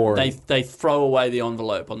 Right? Boring. They throw away the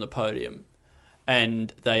envelope on the podium,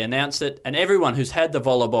 and they announce it, and everyone who's had the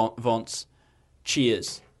vol au vents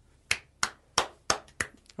cheers,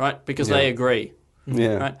 right? Because they agree.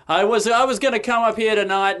 Yeah. Right? I was going to come up here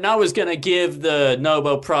tonight, and I was going to give the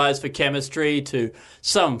Nobel Prize for Chemistry to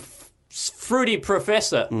some fruity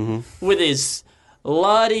professor with his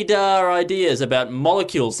la-di-da ideas about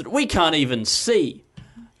molecules that we can't even see.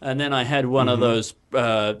 And then I had one of those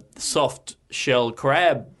soft shell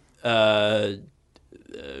crab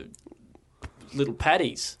little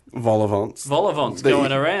patties, Vol au vents.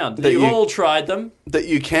 going around. that You've you- all tried them. That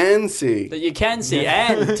you can see. That you can see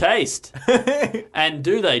and taste. And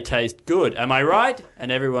do they taste good? Am I right?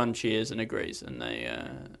 And everyone cheers and agrees, and they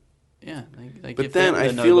But give then them the I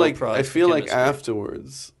feel Nobel like Prize for chemistry.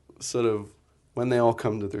 afterwards, sort of when they all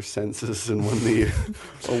come to their senses and when the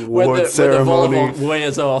when award the ceremony vol au vent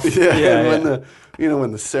wears off. and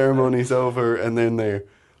when the ceremony's over, and then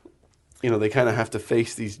they kind of have to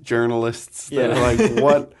face these journalists that are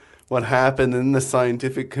like, what happened in the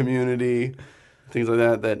scientific community, things like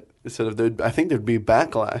that. That sort of I think there'd be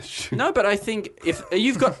backlash. No, but I think if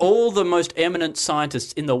you've got all the most eminent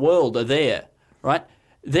scientists in the world are there, right?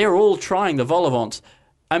 They're all trying the vol au vents.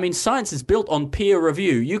 I mean, science is built on peer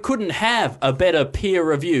review. You couldn't have a better peer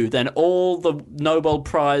review than all the Nobel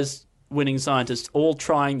Prize winning scientists all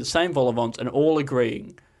trying the same vol au vents and all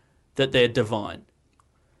agreeing that they're divine.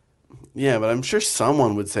 Yeah, but I'm sure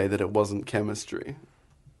someone would say that it wasn't chemistry.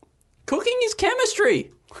 Cooking is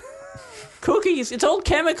chemistry. Cooking it's all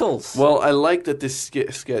chemicals. Well, I like that this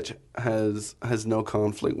sketch has no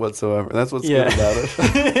conflict whatsoever. That's what's good about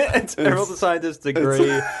it. All the scientists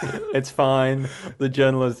agree. It's fine. The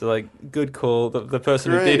journalists are like, good call. The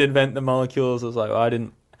person who Great. did invent the molecules was like, well, I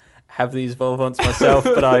didn't have these vol au vents myself,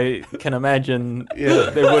 but I can imagine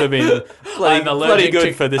there would have been bloody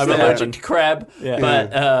good for this I'm to allergic happen. to crab,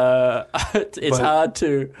 but it's hard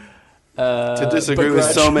to disagree with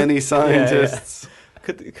so many scientists.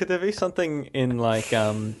 Could there be something in like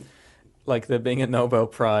there being a Nobel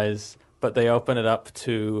Prize, but they open it up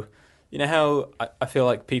to, you know how I feel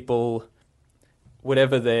like people,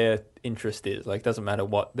 whatever their interest is, like doesn't matter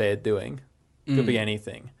what they're doing, could be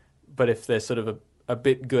anything, but if they're sort of a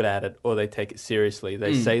bit good at it or they take it seriously,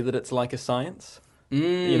 they say that it's like a science.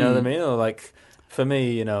 You know what I mean? Or like for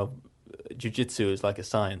me, jiu-jitsu is like a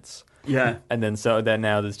science. Yeah. And then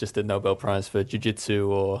now there's just a Nobel Prize for jiu-jitsu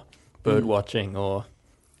or bird watching or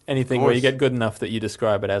anything where you get good enough that you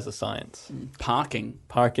describe it as a science. Parking.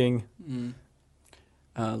 That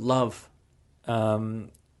Love.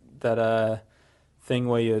 thing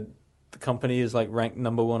where the company is like ranked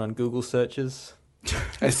number 1 on Google searches.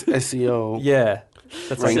 SEO. Yeah.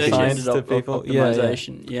 That's like Search science engine to people.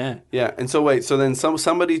 optimization. Yeah. Yeah, and so wait, so then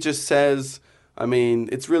somebody just says, I mean,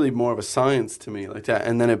 it's really more of a science to me, like that,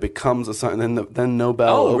 and then it becomes a science. Then Nobel.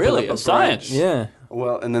 Oh, opened really? up A science? branch. Yeah.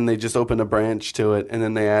 Well, and then they just open a branch to it, and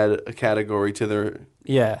then they add a category to their.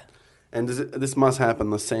 Yeah. And this must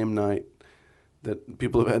happen the same night that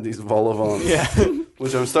people have had these vol au vents. Yeah.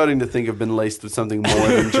 Which I'm starting to think have been laced with something more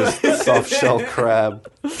than just soft shell crab.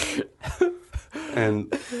 And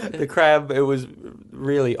The crab, it was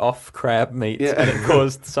really off crab meat, Yeah. and it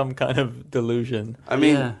caused some kind of delusion. I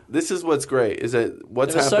mean, Yeah. this is what's great, is that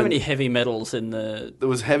what's There were happened. so many heavy metals in the... There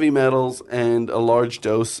was heavy metals and a large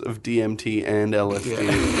dose of DMT and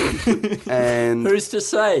LSD. And Who's to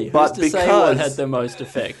say? Who's But to say what because- had the most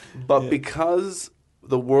effect? but because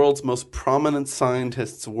the world's most prominent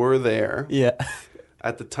scientists were there Yeah.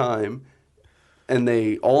 at the time, and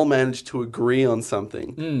they all managed to agree on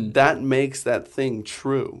something, that makes that thing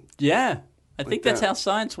true. Yeah. I think that's that. how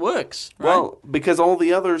science works, right? Well, because all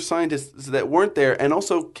the other scientists that weren't there and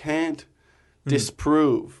also can't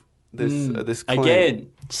disprove this claim. Again,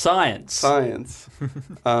 science.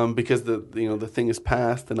 Because the thing is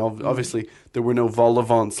passed, and obviously there were no vol au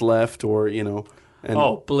vents left, or and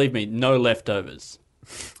Oh, believe me, no leftovers.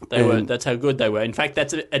 They were. That's how good they were. In fact,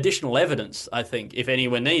 that's additional evidence, I think, if any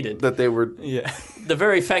were needed. That they were... Yeah. The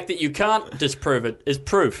very fact that you can't disprove it is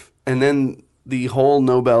proof. And then the whole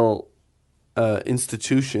Nobel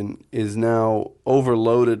institution is now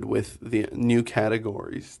overloaded with the new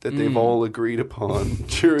categories that they've all agreed upon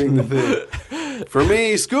during the thing. For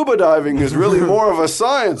me, scuba diving is really more of a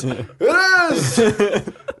science. It is!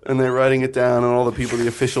 And they're writing it down, and all the people, the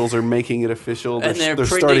officials, are making it official. And they're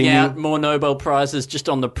printing out more Nobel Prizes just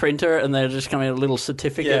on the printer, and they're just coming out little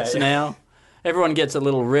certificates now. Everyone gets a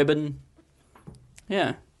little ribbon.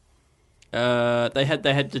 Yeah. They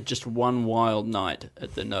had just one wild night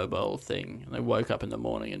at the Nobel thing. They woke up in the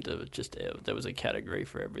morning and there was a category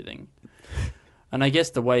for everything. And I guess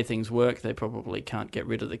the way things work, they probably can't get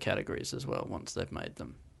rid of the categories as well once they've made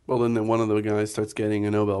them. Well, then one of the guys starts getting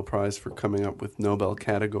a Nobel Prize for coming up with Nobel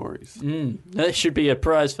categories. There should be a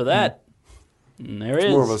prize for that. And there is.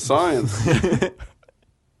 It's more of a science.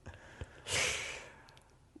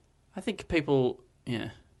 I think people, yeah.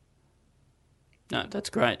 No, that's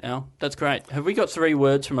great, Al. That's great. Have we got 3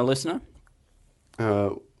 words from a listener?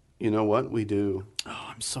 You know what? We do. Oh,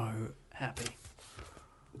 I'm so happy.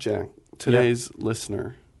 Jack, today's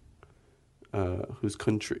listener, who's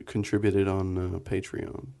contributed on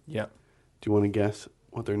Patreon. Yeah. Do you want to guess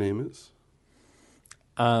what their name is?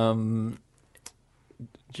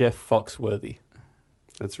 Jeff Foxworthy.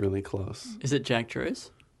 That's really close. Is it Jack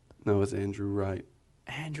Drews? No, it's Andrew Wright.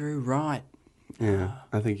 Andrew Wright. Yeah,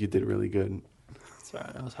 I think you did really good. Sorry,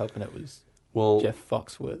 I was hoping it was Jeff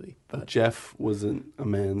Foxworthy. But Jeff wasn't a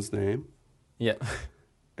man's name. Yeah.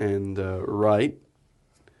 And Wright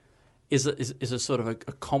is a sort of a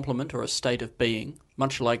compliment or a state of being,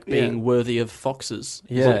 much like being worthy of foxes.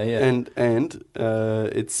 Yeah. And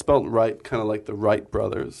it's spelt Wright, kind of like the Wright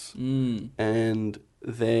brothers. And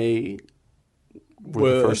they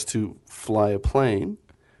were the first to fly a plane,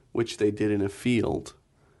 which they did in a field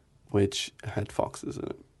which had foxes in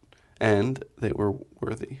it. And they were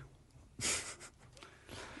worthy.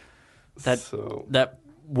 That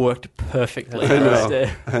worked perfectly. I know.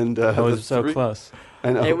 And that was so close.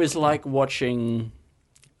 I know. It was like watching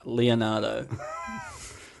Leonardo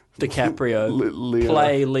DiCaprio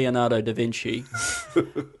play Leonardo da Vinci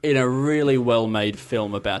in a really well-made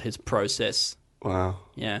film about his process. Wow.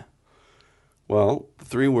 Yeah. Well, the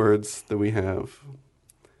 3 words that we have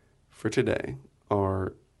for today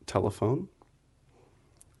are telephone,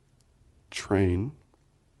 train,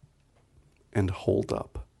 and hold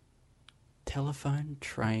up. Telephone,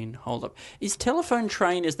 train, hold up. Is telephone,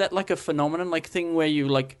 train, is that like a phenomenon, like thing where you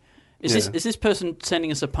like... Is this person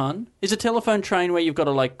sending us a pun? Is a telephone train where you've got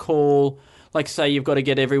to like call, like say you've got to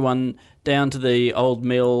get everyone down to the old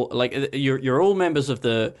mill, like you're all members of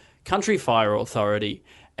the Country Fire Authority,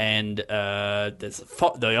 and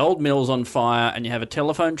the old mill's on fire, and you have a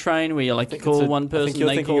telephone train where you like to call one person,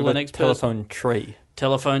 they call the next person. Telephone tree.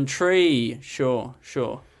 Telephone tree, sure.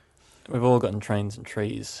 We've all gotten trains and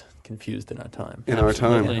trees confused in our time.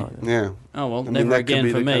 Yeah. Oh, well, never again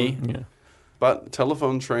for me. Yeah. But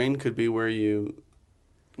telephone train could be where you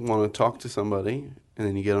want to talk to somebody, and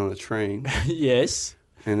then you get on a train. Yes.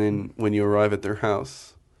 And then when you arrive at their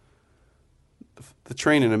house, the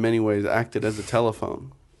train in many ways acted as a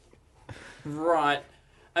telephone. Right.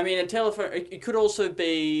 I mean, a telephone. It could also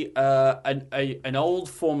be an old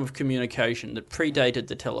form of communication that predated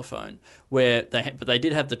the telephone, where but they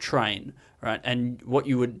did have the train, right? And what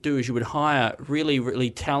you would do is you would hire really,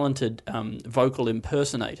 really talented vocal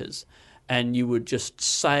impersonators, and you would just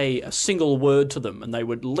say a single word to them, and they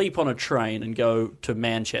would leap on a train and go to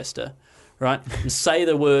Manchester, right? And say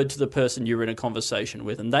the word to the person you're in a conversation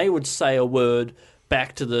with, and they would say a word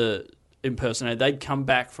back to the impersonator. They'd come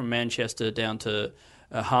back from Manchester down to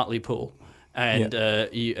Hartlepool, and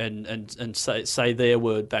and say their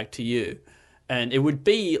word back to you, and it would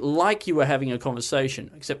be like you were having a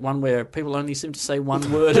conversation, except one where people only seem to say one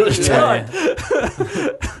word at a time.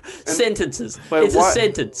 Sentences. It's a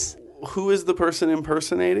sentence. Who is the person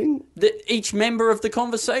impersonating? Each member of the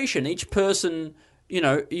conversation. Each person. You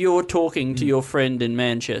know, you're talking to your friend in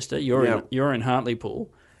Manchester. You're in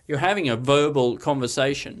Hartlepool. You're having a verbal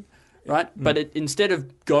conversation. Right? But instead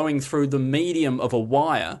of going through the medium of a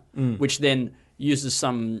wire, which then uses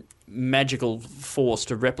some magical force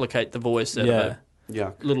to replicate the voice out of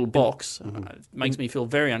a little box, it makes me feel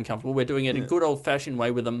very uncomfortable. We're doing it in a good old-fashioned way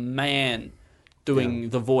with a man doing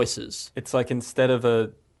the voices. It's like instead of a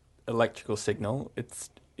electrical signal, it's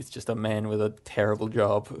just a man with a terrible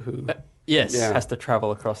job who has to travel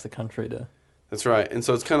across the country to... That's right. And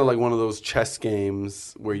so it's kind of like one of those chess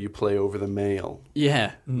games where you play over the mail.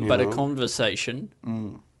 Yeah, but a conversation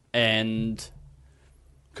and...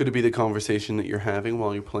 Could it be the conversation that you're having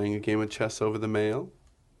while you're playing a game of chess over the mail?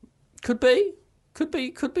 Could be. It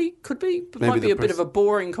might be a bit of a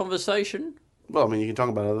boring conversation. Well, I mean, you can talk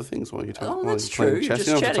about other things while you're talking. That's playing true. Chess. Just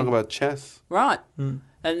you don't have chatting. to talk about chess. Right.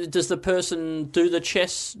 And does the person do the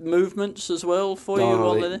chess movements as well for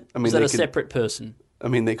you? Is that a separate person? I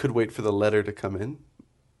mean, they could wait for the letter to come in.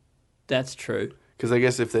 That's true. Because I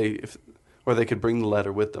guess or they could bring the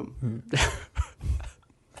letter with them.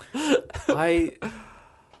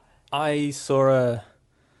 I saw a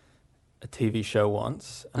TV show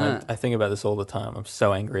once, and I think about this all the time. I'm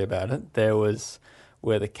so angry about it. There was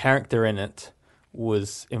where the character in it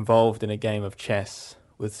was involved in a game of chess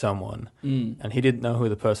with someone, and he didn't know who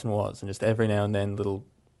the person was, and just every now and then little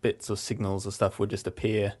bits or signals or stuff would just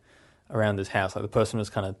appear around his house. Like the person was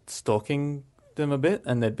kind of stalking them a bit,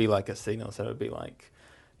 and there'd be like a signal, so it would be like,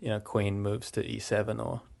 queen moves to e7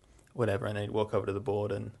 or whatever, and they'd walk over to the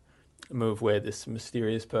board and move where this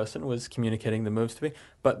mysterious person was communicating the moves to be.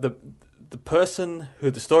 But the person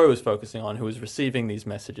who the story was focusing on, who was receiving these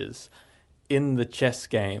messages in the chess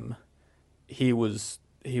game, he was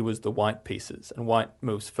the white pieces, and white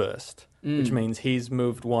moves first, which means he's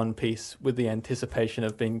moved one piece with the anticipation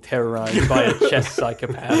of being terrorized by a chess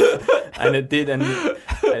psychopath, and it did, and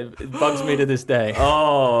it bugs me to this day.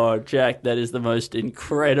 Oh, Jack, that is the most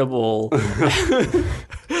incredible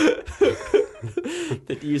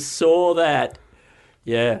that you saw that.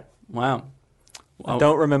 Yeah, wow. I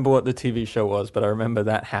don't remember what the TV show was, but I remember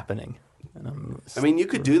that happening. I mean, you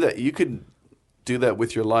could do that. You could do that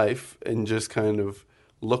with your life and just kind of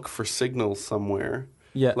look for signals somewhere.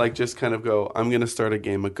 Yeah. Like just kind of go, I'm going to start a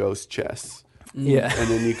game of ghost chess. Yeah. And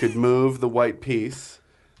then you could move the white piece,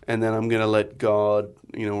 and then I'm going to let God,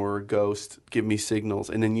 or a ghost give me signals.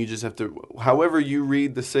 And then you just have to, however you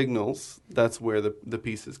read the signals, that's where the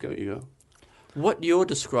pieces go. You go. What you're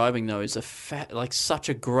describing, though, is such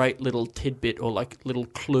a great little tidbit or like little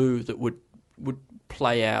clue that would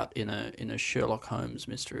play out in a Sherlock Holmes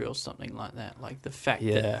mystery or something like that. Like the fact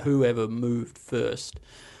that whoever moved first.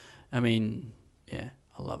 I mean, yeah,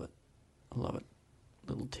 I love it.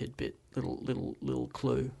 Little tidbit, little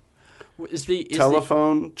clue. Is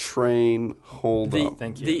telephone, train, hold up.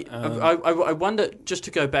 Thank you. I wonder, just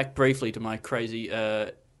to go back briefly to my crazy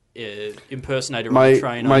impersonator on the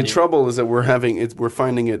train. My trouble is that we're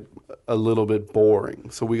finding it a little bit boring,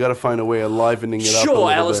 so we got to find a way of livening it up a little bit.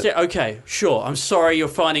 Sure, Alistair. Okay, sure. I'm sorry you're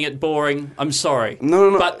finding it boring. I'm sorry.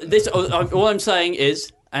 No. But this, all I'm saying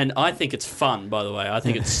is, and I think it's fun. By the way, I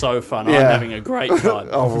think it's so fun. I'm having a great time.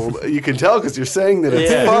 Oh, well, you can tell because you're saying that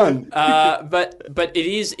it's fun. But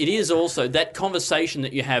it is also that conversation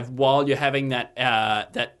that you have while you're having that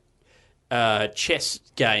chess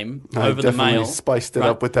game over the mail. I definitely spiced it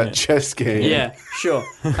up with that chess game. Yeah, sure.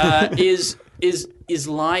 Is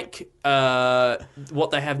like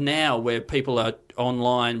what they have now, where people are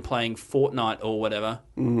online playing Fortnite or whatever.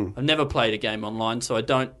 I've never played a game online, so I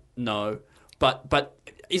don't know. But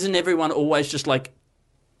isn't everyone always just like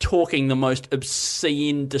talking the most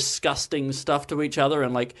obscene, disgusting stuff to each other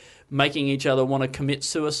and like making each other want to commit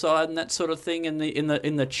suicide and that sort of thing in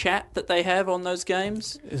the chat that they have on those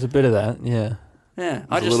games? There's a bit of that, yeah. Yeah,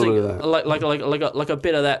 I just think like a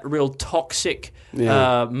bit of that real toxic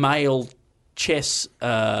male chess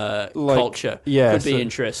culture could be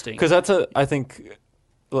interesting. Because I think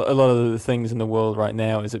a lot of the things in the world right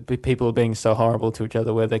now is that people are being so horrible to each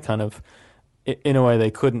other, where they kind of, in a way,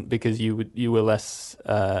 they couldn't because you were less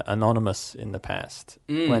anonymous in the past.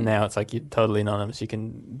 When now it's like you're totally anonymous. You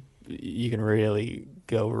can really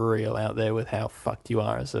go real out there with how fucked you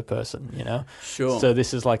are as a person. Sure. So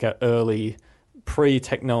this is like an early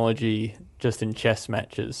pre-technology, just in chess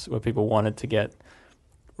matches, where people wanted to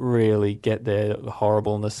really get their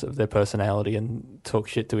horribleness of their personality and talk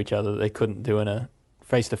shit to each other that they couldn't do in a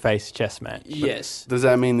face-to-face chess match. Yes. Does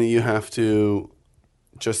that mean that you have to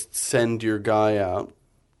just send your guy out,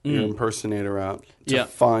 your impersonator out, to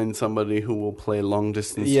find somebody who will play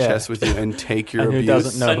long-distance chess with you and take your and abuse? who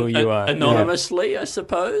doesn't know who you are. Anonymously, I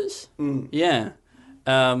suppose? Yeah.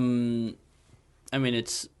 I mean,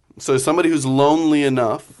 it's... So somebody who's lonely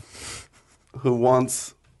enough, who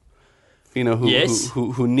wants...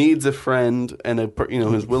 who needs a friend and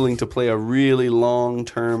who's willing to play a really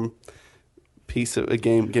long-term piece of a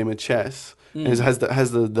game of chess, and has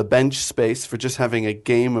the bench space for just having a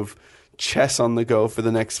game of chess on the go for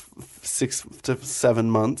the next 6 to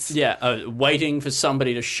 7 months. Yeah, waiting for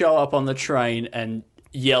somebody to show up on the train and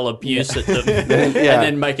yell abuse at them, and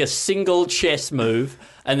then make a single chess move,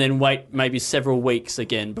 and then wait maybe several weeks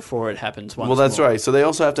again before it happens once more. Well, that's right. So they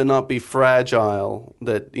also have to not be fragile.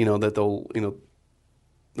 That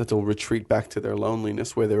they'll retreat back to their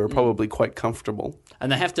loneliness where they were probably quite comfortable.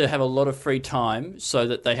 And they have to have a lot of free time so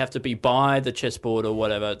that they have to be by the chessboard or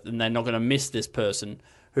whatever, and they're not going to miss this person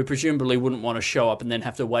who presumably wouldn't want to show up and then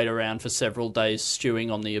have to wait around for several days stewing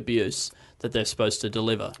on the abuse that they're supposed to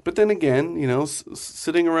deliver. But then again,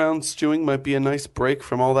 sitting around stewing might be a nice break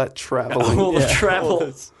from all that traveling. All the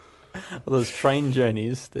travel. All those train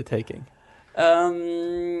journeys they're taking.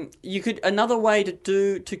 Another way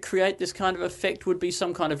to create this kind of effect would be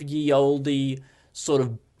some kind of ye olde sort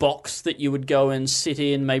of box that you would go and sit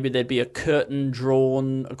in. Maybe there'd be a curtain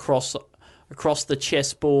drawn across the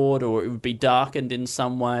chessboard, or it would be darkened in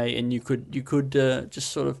some way, and you could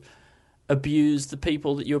just sort of abuse the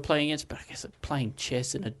people that you were playing against. But I guess playing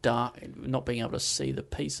chess in a dark, not being able to see the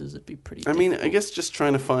pieces, it'd be pretty difficult. I guess just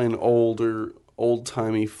trying to find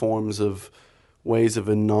old-timey forms of ways of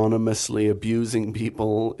anonymously abusing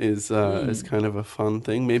people is kind of a fun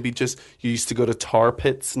thing. Maybe just you used to go to tar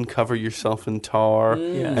pits and cover yourself in tar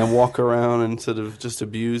and walk around and sort of just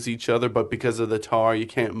abuse each other, but because of the tar you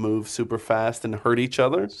can't move super fast and hurt each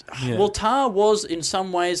other. Yeah. Well, tar was in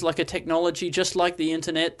some ways like a technology just like the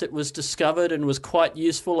internet that was discovered and was quite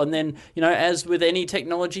useful, and then, as with any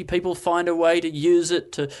technology, people find a way to use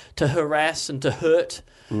it to harass and to hurt.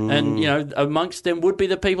 And, amongst them would be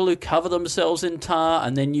the people who cover themselves in tar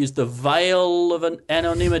and then use the veil of an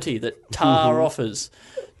anonymity that tar offers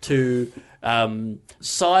to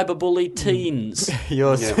cyberbully teens.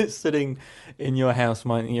 You're sitting in your house,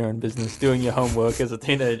 minding your own business, doing your homework as a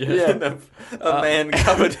teenager. Yeah. And a man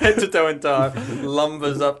covered head to toe in tar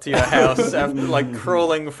lumbers up to your house after,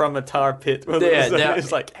 crawling from a tar pit.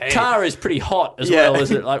 It's like, hey. Tar is pretty hot as well,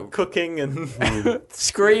 isn't it? Like cooking and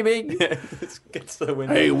screaming. Gets to the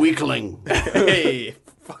window. Hey, weakling. Hey,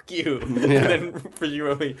 fuck you. And then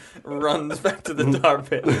presumably runs back to the tar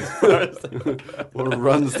pit. Or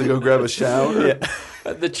runs to go grab a shower. Yeah.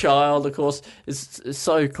 The child, of course, is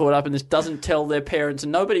so caught up in this, doesn't tell their parents,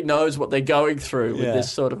 and nobody knows what they're going through with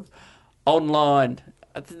this sort of online.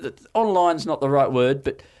 Online's not the right word,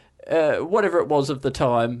 but whatever it was of the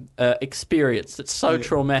time, experience that's so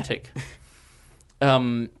traumatic.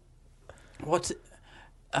 I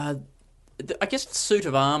guess the suit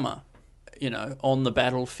of armour, on the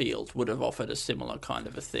battlefield would have offered a similar kind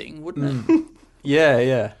of a thing, wouldn't it?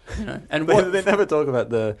 Yeah. And they never talk about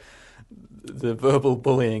the verbal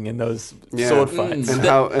bullying in those sword fights,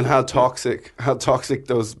 and how toxic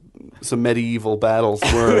those some medieval battles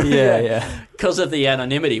were. Because of the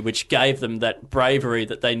anonymity, which gave them that bravery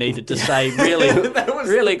that they needed to say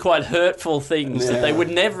really quite hurtful things that they would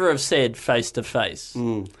never have said face to face.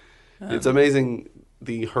 It's amazing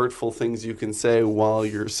the hurtful things you can say while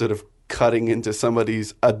you're sort of cutting into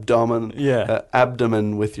somebody's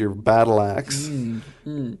abdomen with your battle axe.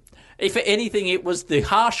 If anything, it was the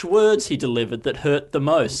harsh words he delivered that hurt the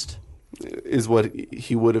most. Is what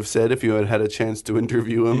he would have said if you had had a chance to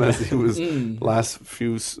interview him, as he was last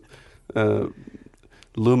few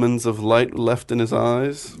lumens of light left in his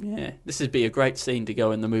eyes. Yeah, this would be a great scene to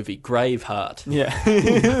go in the movie Braveheart. Yeah.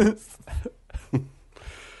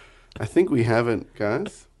 I think we have it,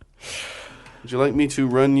 guys. Would you like me to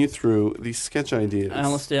run you through these sketch ideas?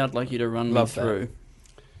 Alistair, I'd like you to run me through.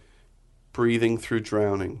 Breathing through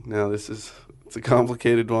drowning. Now, it's a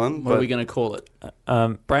complicated one. What are we going to call it?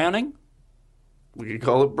 Browning? We could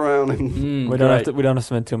call it browning. We don't have to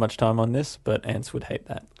spend too much time on this, but ants would hate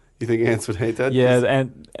that. You think ants would hate that? Yeah,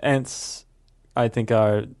 ants, I think,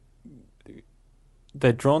 they're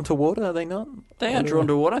drawn to water, are they not? They are drawn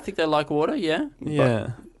to water. I think they like water, yeah.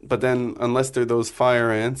 Yeah. But then, unless they're those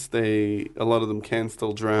fire ants, a lot of them can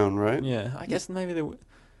still drown, right? Yeah, I guess maybe they would.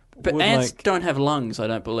 But ants don't have lungs, I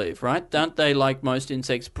don't believe, right? Don't they, like most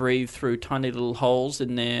insects, breathe through tiny little holes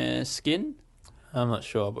in their skin? I'm not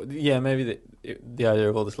sure, but yeah, maybe the idea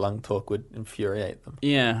of all this lung talk would infuriate them.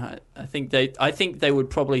 Yeah, I think they would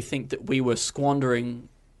probably think that we were squandering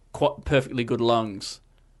quite perfectly good lungs.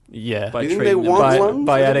 Yeah, by lungs?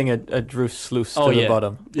 By adding a Druce sluice to the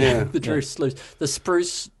bottom. Yeah, the Druce sluice, the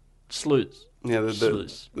spruce sluice. Yeah, the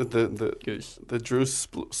goose. The Druce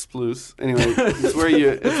sploose. Anyway, it's where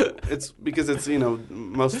it's because it's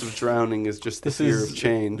most of drowning is just the fear of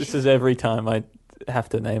change. This is every time I have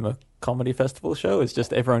to name a comedy festival show. It's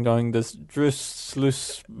just everyone going this Druce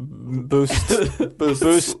sluice boost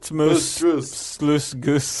moose sluice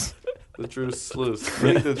goose. The Druce sluice.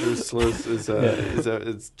 I think the Druce sluice is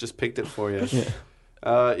it's just picked it for you. Yeah.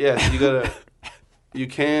 So you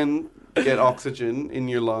can get oxygen in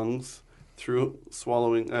your lungs through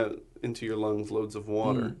swallowing into your lungs loads of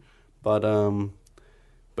water, but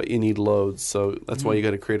but you need loads. So that's why you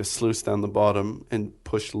got to create a sluice down the bottom and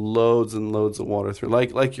push loads and loads of water through,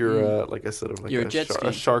 like you're like I said, like You're a jet ski.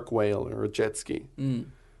 a shark whale or a jet ski.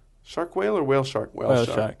 Shark whale or whale shark? Whale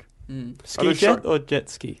shark. Ski there jet or jet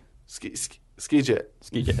ski? Ski jet.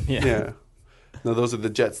 Ski jet. Yeah. Yeah. No, those are the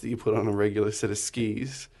jets that you put on a regular set of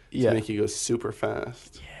skis to make you go super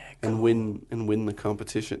fast and win the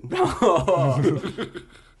competition.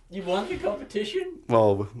 You won the competition?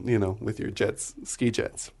 Well, with your ski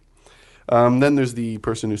jets. Then there's the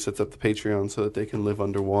person who sets up the Patreon so that they can live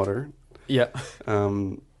underwater. Yeah.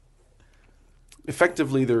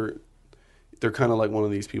 Effectively, they're kind of like one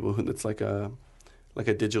of these people that's like a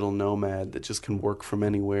digital nomad that just can work from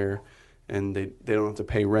anywhere, and they don't have to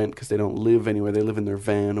pay rent because they don't live anywhere. They live in their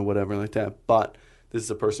van or whatever like that. But this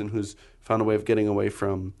is a person who's found a way of getting away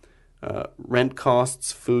from rent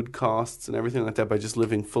costs, food costs, and everything like that by just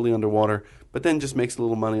living fully underwater, but then just makes a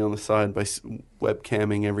little money on the side by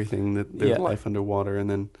webcamming everything that their life underwater, and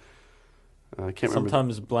then I can't remember.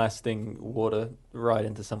 Sometimes blasting water right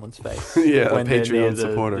into someone's face. Yeah, when a Patreon near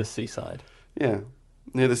supporter. the seaside. Yeah,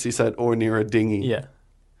 near the seaside or near a dinghy. Yeah.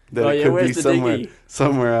 That it could where's be the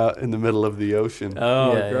somewhere out in the middle of the ocean.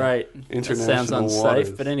 Oh, Yeah, great. International That sounds unsafe,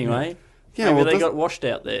 waters. but anyway. Yeah, Maybe they got washed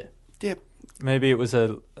out there. Yeah, Maybe it was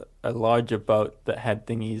a larger boat that had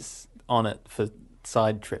dinghies on it for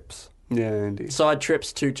side trips. yeah, indeed. Side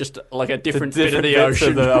trips to just like a different The bit of the bits ocean.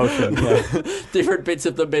 Of the ocean, yeah. Different bits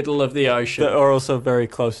of the middle of the ocean. That are also very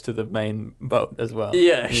close to the main boat as well.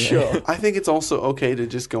 Yeah, sure. I think it's also okay to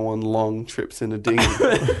just go on long trips in a dinghy.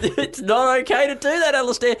 It's not okay to do that,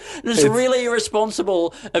 Alistair. It's really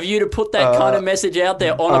irresponsible of you to put that kind of message out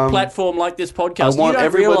there on a platform like this podcast. You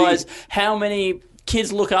don't realise how many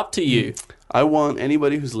kids look up to you. I want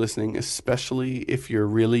anybody who's listening, especially if you're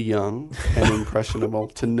really young and impressionable,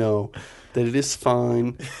 to know that it is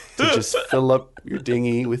fine to just fill up your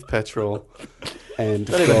dinghy with petrol and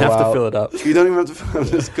You don't even have to fill it up. You don't even have to fill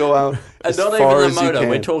it. Just go out as Not far even as the you motor. can.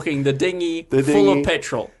 We're talking the dinghy The full dinghy. of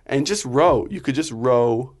petrol. And just row. You could just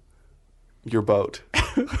row your boat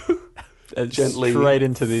gently straight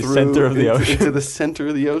into the through- center of the ocean. Into the center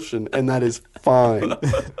of the ocean, and that is fine.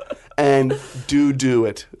 And do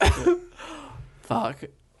it. Fuck.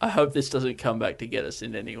 I hope this doesn't come back to get us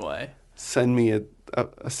in any way. Send me a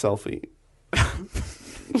selfie.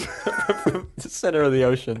 The center of the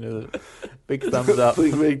ocean. Big thumbs up.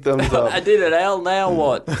 Big thumbs up. I did it, Al. Now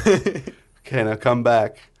what? Okay, now come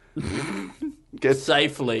back. Get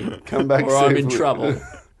Safely. come back or I'm in safely. trouble.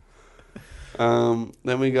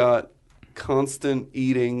 Then we got constant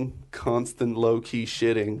eating, constant low-key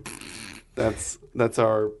shitting. That's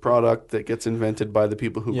our product that gets invented by the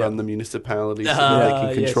people who run the municipality so that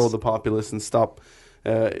they can control the populace and stop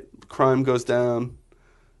crime goes down.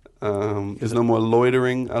 There's no more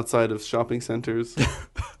loitering outside of shopping centers.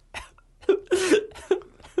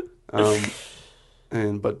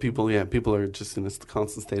 But people are just in this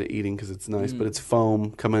constant state of eating because it's nice, but it's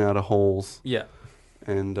foam coming out of holes. Yeah.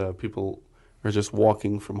 And people are just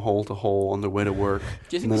walking from hole to hole on their way to work.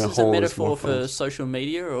 Do you think this is a metaphor for social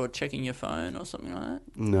media or checking your phone or something like that?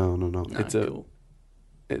 No. No, cool.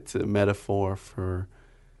 It's a metaphor for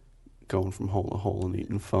going from hole to hole and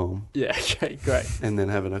eating foam. Yeah, okay, great. And then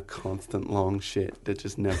having a constant long shit that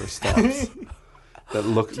just never stops.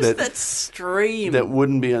 that stream. That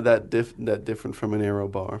wouldn't be that different from an aero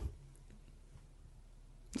bar.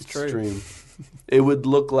 It's true. Extreme. It would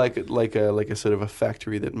look like a sort of a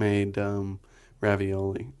factory that made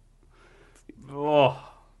ravioli. Oh.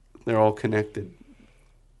 They're all connected.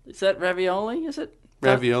 Is that ravioli? Is it?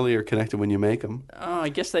 Ravioli are connected when you make them. Oh, I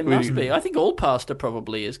guess they must be. I think all pasta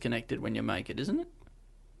probably is connected when you make it, isn't it?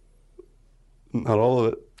 Not all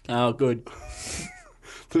of it. Oh, good.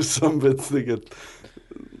 There's some bits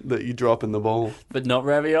that you drop in the bowl. But not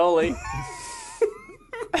ravioli.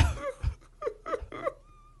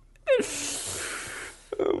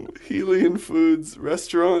 Helian Foods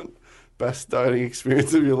restaurant, best dining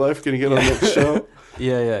experience of your life. Can you get on that show?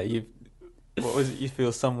 Yeah. What was it? You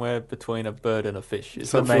feel somewhere between a bird and a fish.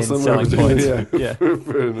 Is the Feel main somewhere selling between- point. Yeah.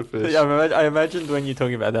 Bird and a fish. Yeah, I imagined when you're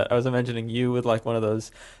talking about that, I was imagining you with like one of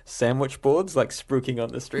those sandwich boards, like spruiking on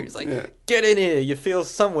the street. It's like, get in here. You feel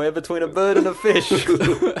somewhere between a bird and a fish.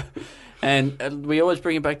 And we always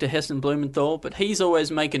bring it back to Hessen Blumenthal, but he's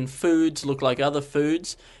always making foods look like other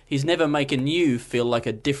foods. He's never making you feel like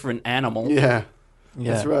a different animal. Yeah.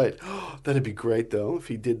 That's right. That'd be great though if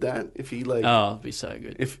he did that. If he it'd be so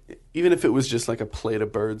good. Even if it was just like a plate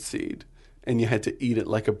of bird seed and you had to eat it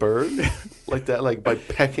like a bird, like that, like by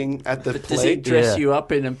pecking at the But plate. does he dress you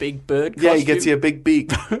up in a big bird costume? Yeah, he gets you a big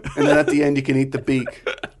beak, and then at the end you can eat the beak.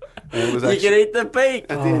 And it was You actually, can eat the beak. at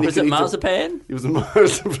the end, you Was could it eat the- marzipan? It was a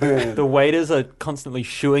marzipan. The waiters are constantly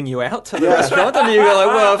shooing you out to the restaurant, and you go like,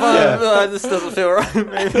 "Well, this doesn't feel right."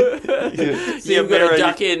 Maybe. See a You've got mirror to and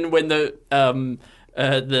duck in when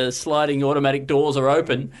the sliding automatic doors are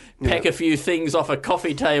open, peck a few things off a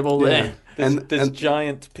coffee table there. There's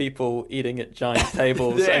giant people eating at giant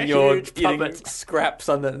tables, They're and you're huge eating puppets. scraps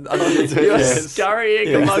underneath. You're Yes.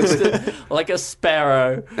 scurrying amongst it like a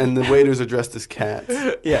sparrow. And the waiters are dressed as cats.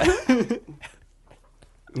 Yeah, And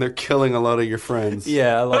they're killing a lot of your friends.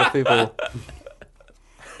 yeah. A lot of people.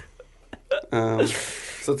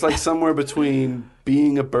 So it's like somewhere between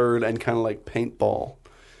being a bird and kind of like paintball.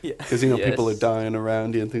 Yeah. Because, people are Yes. dying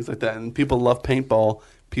around you and things like that. And people love paintball.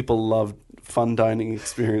 People love fun dining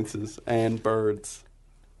experiences and birds.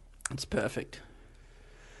 It's perfect.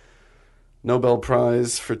 Nobel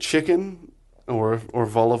Prize for chicken or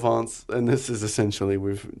vol au vents. And this is essentially,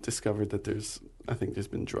 we've discovered that there's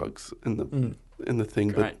been drugs in the thing.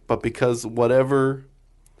 Great. But because whatever...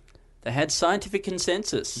 They had scientific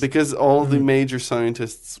consensus. Because all the major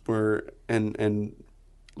scientists were and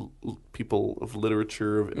people of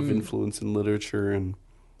literature, of influence in literature, and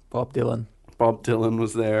Bob Dylan. Bob Dylan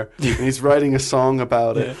was there. And he's writing a song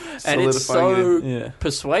about it. And it's solidifying so Yeah.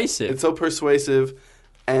 persuasive. It's so persuasive,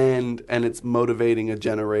 and it's motivating a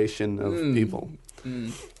generation of people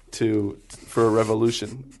for a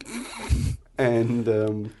revolution.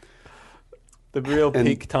 And The real And-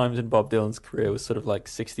 peak times in Bob Dylan's career was sort of like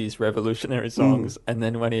 60s revolutionary songs, and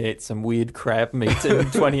then when he ate some weird crab meat in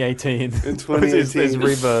 2018. in was 2018, his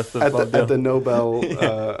rebirth of Bob at the Dylan. Nobel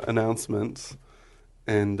announcement,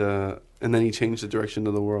 and then he changed the direction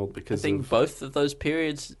of the world I because think of both of those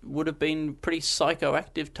periods would have been pretty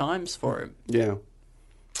psychoactive times for him. yeah.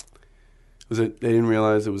 They didn't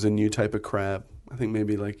realize it was a new type of crab. I think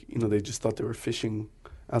maybe they just thought they were fishing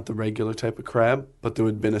out the regular type of crab, but there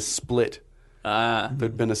had been a split.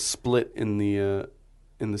 There'd been a split in the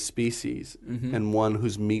species, and one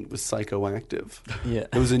whose meat was psychoactive. Yeah.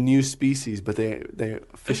 It was a new species, but they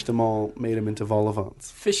fished them all, made them into vol au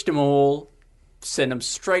vents. Fished them all, sent them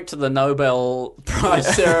straight to the Nobel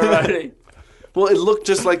Prize ceremony. Well, it looked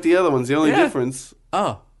just like the other ones. The only Yeah. difference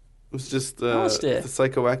Oh, was just Nice the there.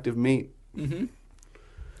 psychoactive meat. and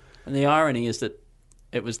the irony is that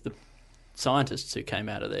it was the scientists who came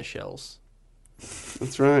out of their shells.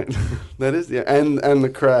 That's right. That is and the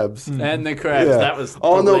crabs. And the crabs. Yeah. That was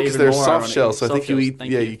Oh no, probably because even they're more soft irony. shells. So I Soft think you shells, eat.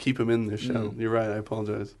 thank Yeah, you. you keep them in their shell. You're right. I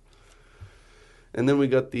apologize. And then we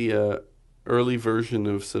got the early version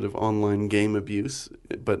of sort of online game abuse,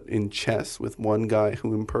 but in chess with one guy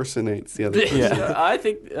who impersonates the other. Yeah. I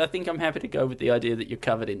think I'm happy to go with the idea that you're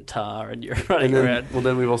covered in tar and you're And running then, around. well,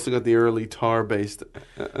 then we've also got the early tar-based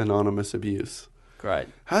anonymous abuse. Great.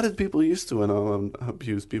 How did people used to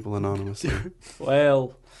abuse people anonymously?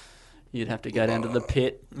 Well, you'd have to go down to the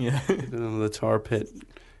pit, Yeah. In the tar pit,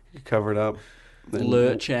 you cover it up, then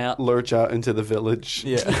lurch out, lurch out into the village,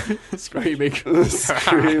 Yeah. screaming.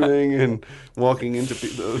 screaming and walking into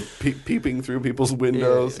peeping through people's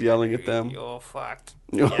windows, yelling at them. You're fucked.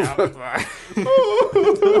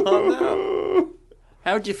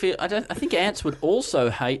 How would you feel? I think ants would also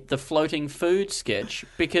hate the floating food sketch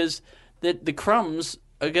because the crumbs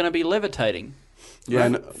are going to be levitating. Yeah,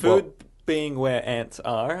 and, Food being where ants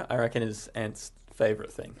are, I reckon, is ants'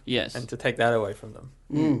 favourite thing. Yes. And to take that away from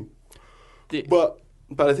them. but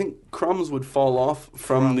I think crumbs would fall off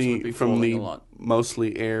from Crumbs would be from falling the a lot.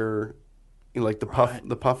 mostly air, like the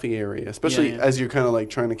puffy area, especially Yeah. as you're kind of like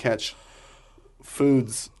trying to catch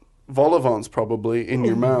foods, vol au vents probably in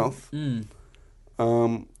your mouth.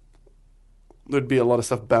 There'd be a lot of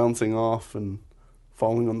stuff bouncing off and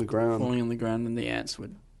falling on the ground. Falling on the ground, and the ants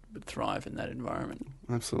would thrive in that environment.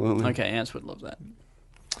 Absolutely. Okay, ants would love that.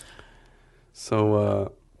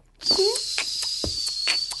 So,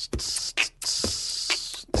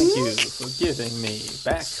 Thank you for giving me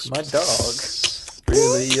back my dog.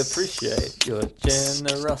 Really appreciate your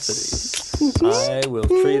generosity. I will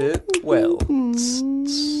treat it well.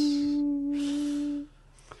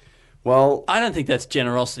 well, I don't think that's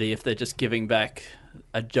generosity if they're just giving back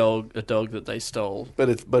a dog that they stole. but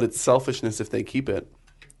it's selfishness if they keep it.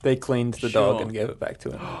 They cleaned the Sure. dog and gave it back to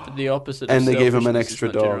him. The opposite. And of they gave him an selfishness is extra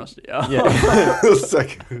not dog. generosity. Oh. Yeah.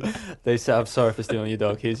 Second. They said, I'm sorry for stealing your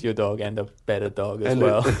dog. Here's your dog and a better dog as And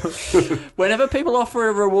well. Whenever people offer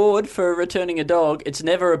a reward for returning a dog, it's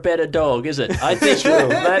never a better dog, is it? I think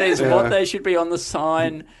that is what they should be on the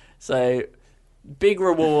sign. So, big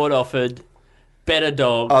reward offered, better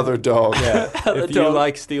dog. Other dog. Yeah. The If you dog.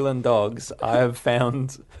 like stealing dogs, I've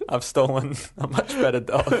stolen a much better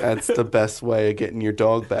dog. That's the best way of getting your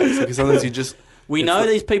dog back. Because sometimes you just We know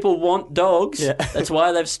these people want dogs. Yeah. That's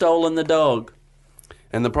why they've stolen the dog.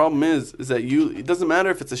 And the problem is that it doesn't matter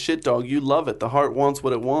if it's a shit dog. You love it. The heart wants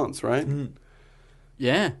what it wants, right?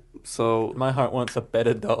 Yeah. So My heart wants a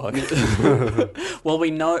better dog. Well,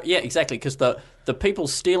 we know, yeah, exactly, because the people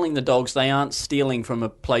stealing the dogs, they aren't stealing from a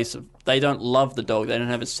place of, they don't love the dog, they don't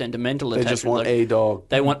have a sentimental attachment. they just want a dog.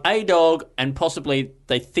 They want a dog, and possibly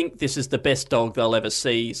they think this is the best dog they'll ever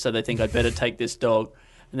see, so they think I'd better take this dog.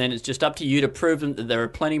 And then it's just up to you to prove them that there are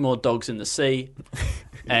plenty more dogs in the sea,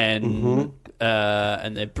 and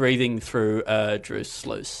they're breathing through Drew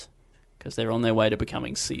Sluice, because they're on their way to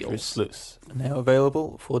becoming seals. Drew Sluice, now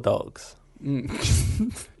available for dogs.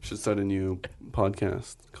 Should start a new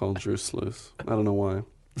podcast called Drew Sluice. I don't know why.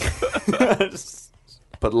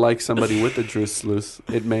 But like somebody with the Drew Sluice,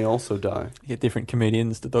 it may also die. Get different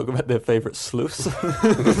comedians to talk about their favourite sluice.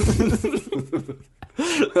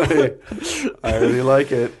 I really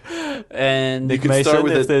like it. And Nick can Mason, start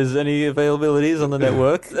with if it. there's any availabilities on the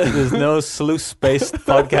network, there's no sluice-based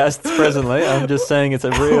podcasts presently. I'm just saying it's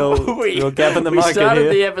a real gap in the market We started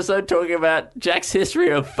here. the episode talking about Jack's history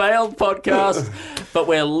of failed podcasts, but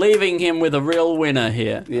we're leaving him with a real winner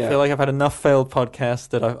here. Yeah. I feel like I've had enough failed podcasts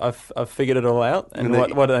that I've figured it all out and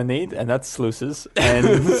what I need, and that's sluices. And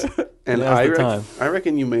And now's the time. I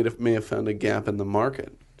reckon you may have found a gap in the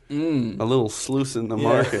market. A little sluice in the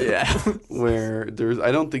market. Yeah. Where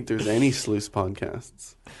I don't think there's any sluice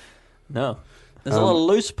podcasts. No. There's a lot of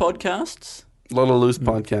loose podcasts. A lot of loose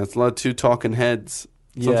podcasts. A lot of two talking heads.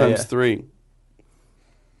 Sometimes three.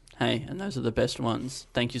 Hey, and those are the best ones.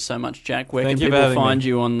 Thank you so much, Jack. Where Thank can you for people having find me.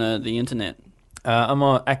 you on the internet? I'm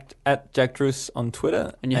at Jack Druce on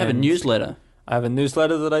Twitter. And you have a newsletter. I have a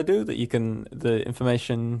newsletter that I do the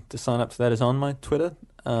information to sign up to that is on my Twitter.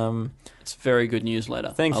 It's a very good newsletter.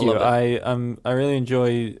 Thank I you. love it. I really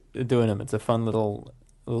enjoy doing them. It's a fun little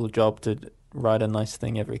job to write a nice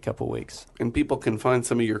thing every couple of weeks. And people can find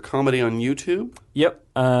some of your comedy on YouTube. Yep.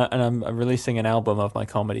 And I'm releasing an album of my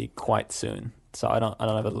comedy quite soon. So I don't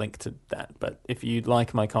have a link to that. But if you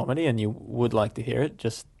like my comedy and you would like to hear it,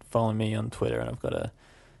 just follow me on Twitter, and I've got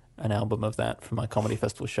an album of that for my comedy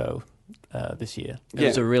festival show this year. It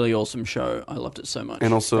was a really awesome show. I loved it so much.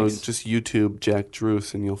 And also Thanks. just YouTube Jack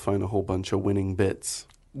Druce and you'll find a whole bunch of winning bits.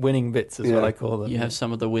 Winning bits is what I call them. You have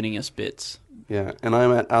some of the winningest bits. Yeah. And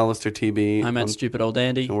I'm at Alistair TB. I'm at Stupid Old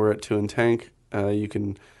Andy. And we're at Two and Tank. You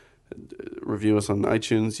can review us on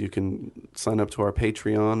iTunes. You can sign up to our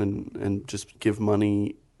Patreon and just give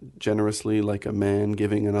money generously, like a man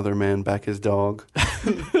giving another man back his dog.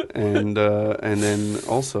 and then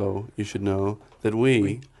also you should know that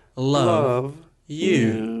we love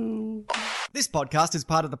you. This podcast is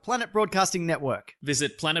part of the Planet Broadcasting Network.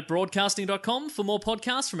 Visit planetbroadcasting.com for more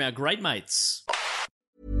podcasts from our great mates.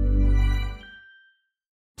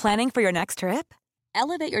 Planning for your next trip?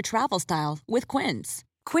 Elevate your travel style with Quince.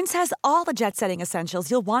 Quince has all the jet-setting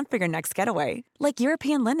essentials you'll want for your next getaway, like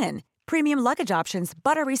European linen, premium luggage options,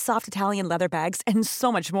 buttery soft Italian leather bags, and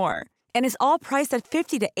so much more. And is all priced at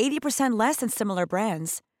 50 to 80% less than similar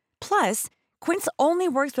brands. Plus, Quince only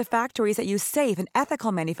works with factories that use safe and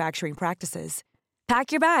ethical manufacturing practices.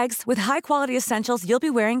 Pack your bags with high-quality essentials you'll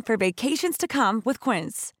be wearing for vacations to come with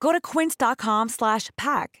Quince. Go to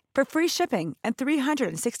quince.com/pack for free shipping and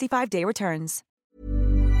 365-day returns.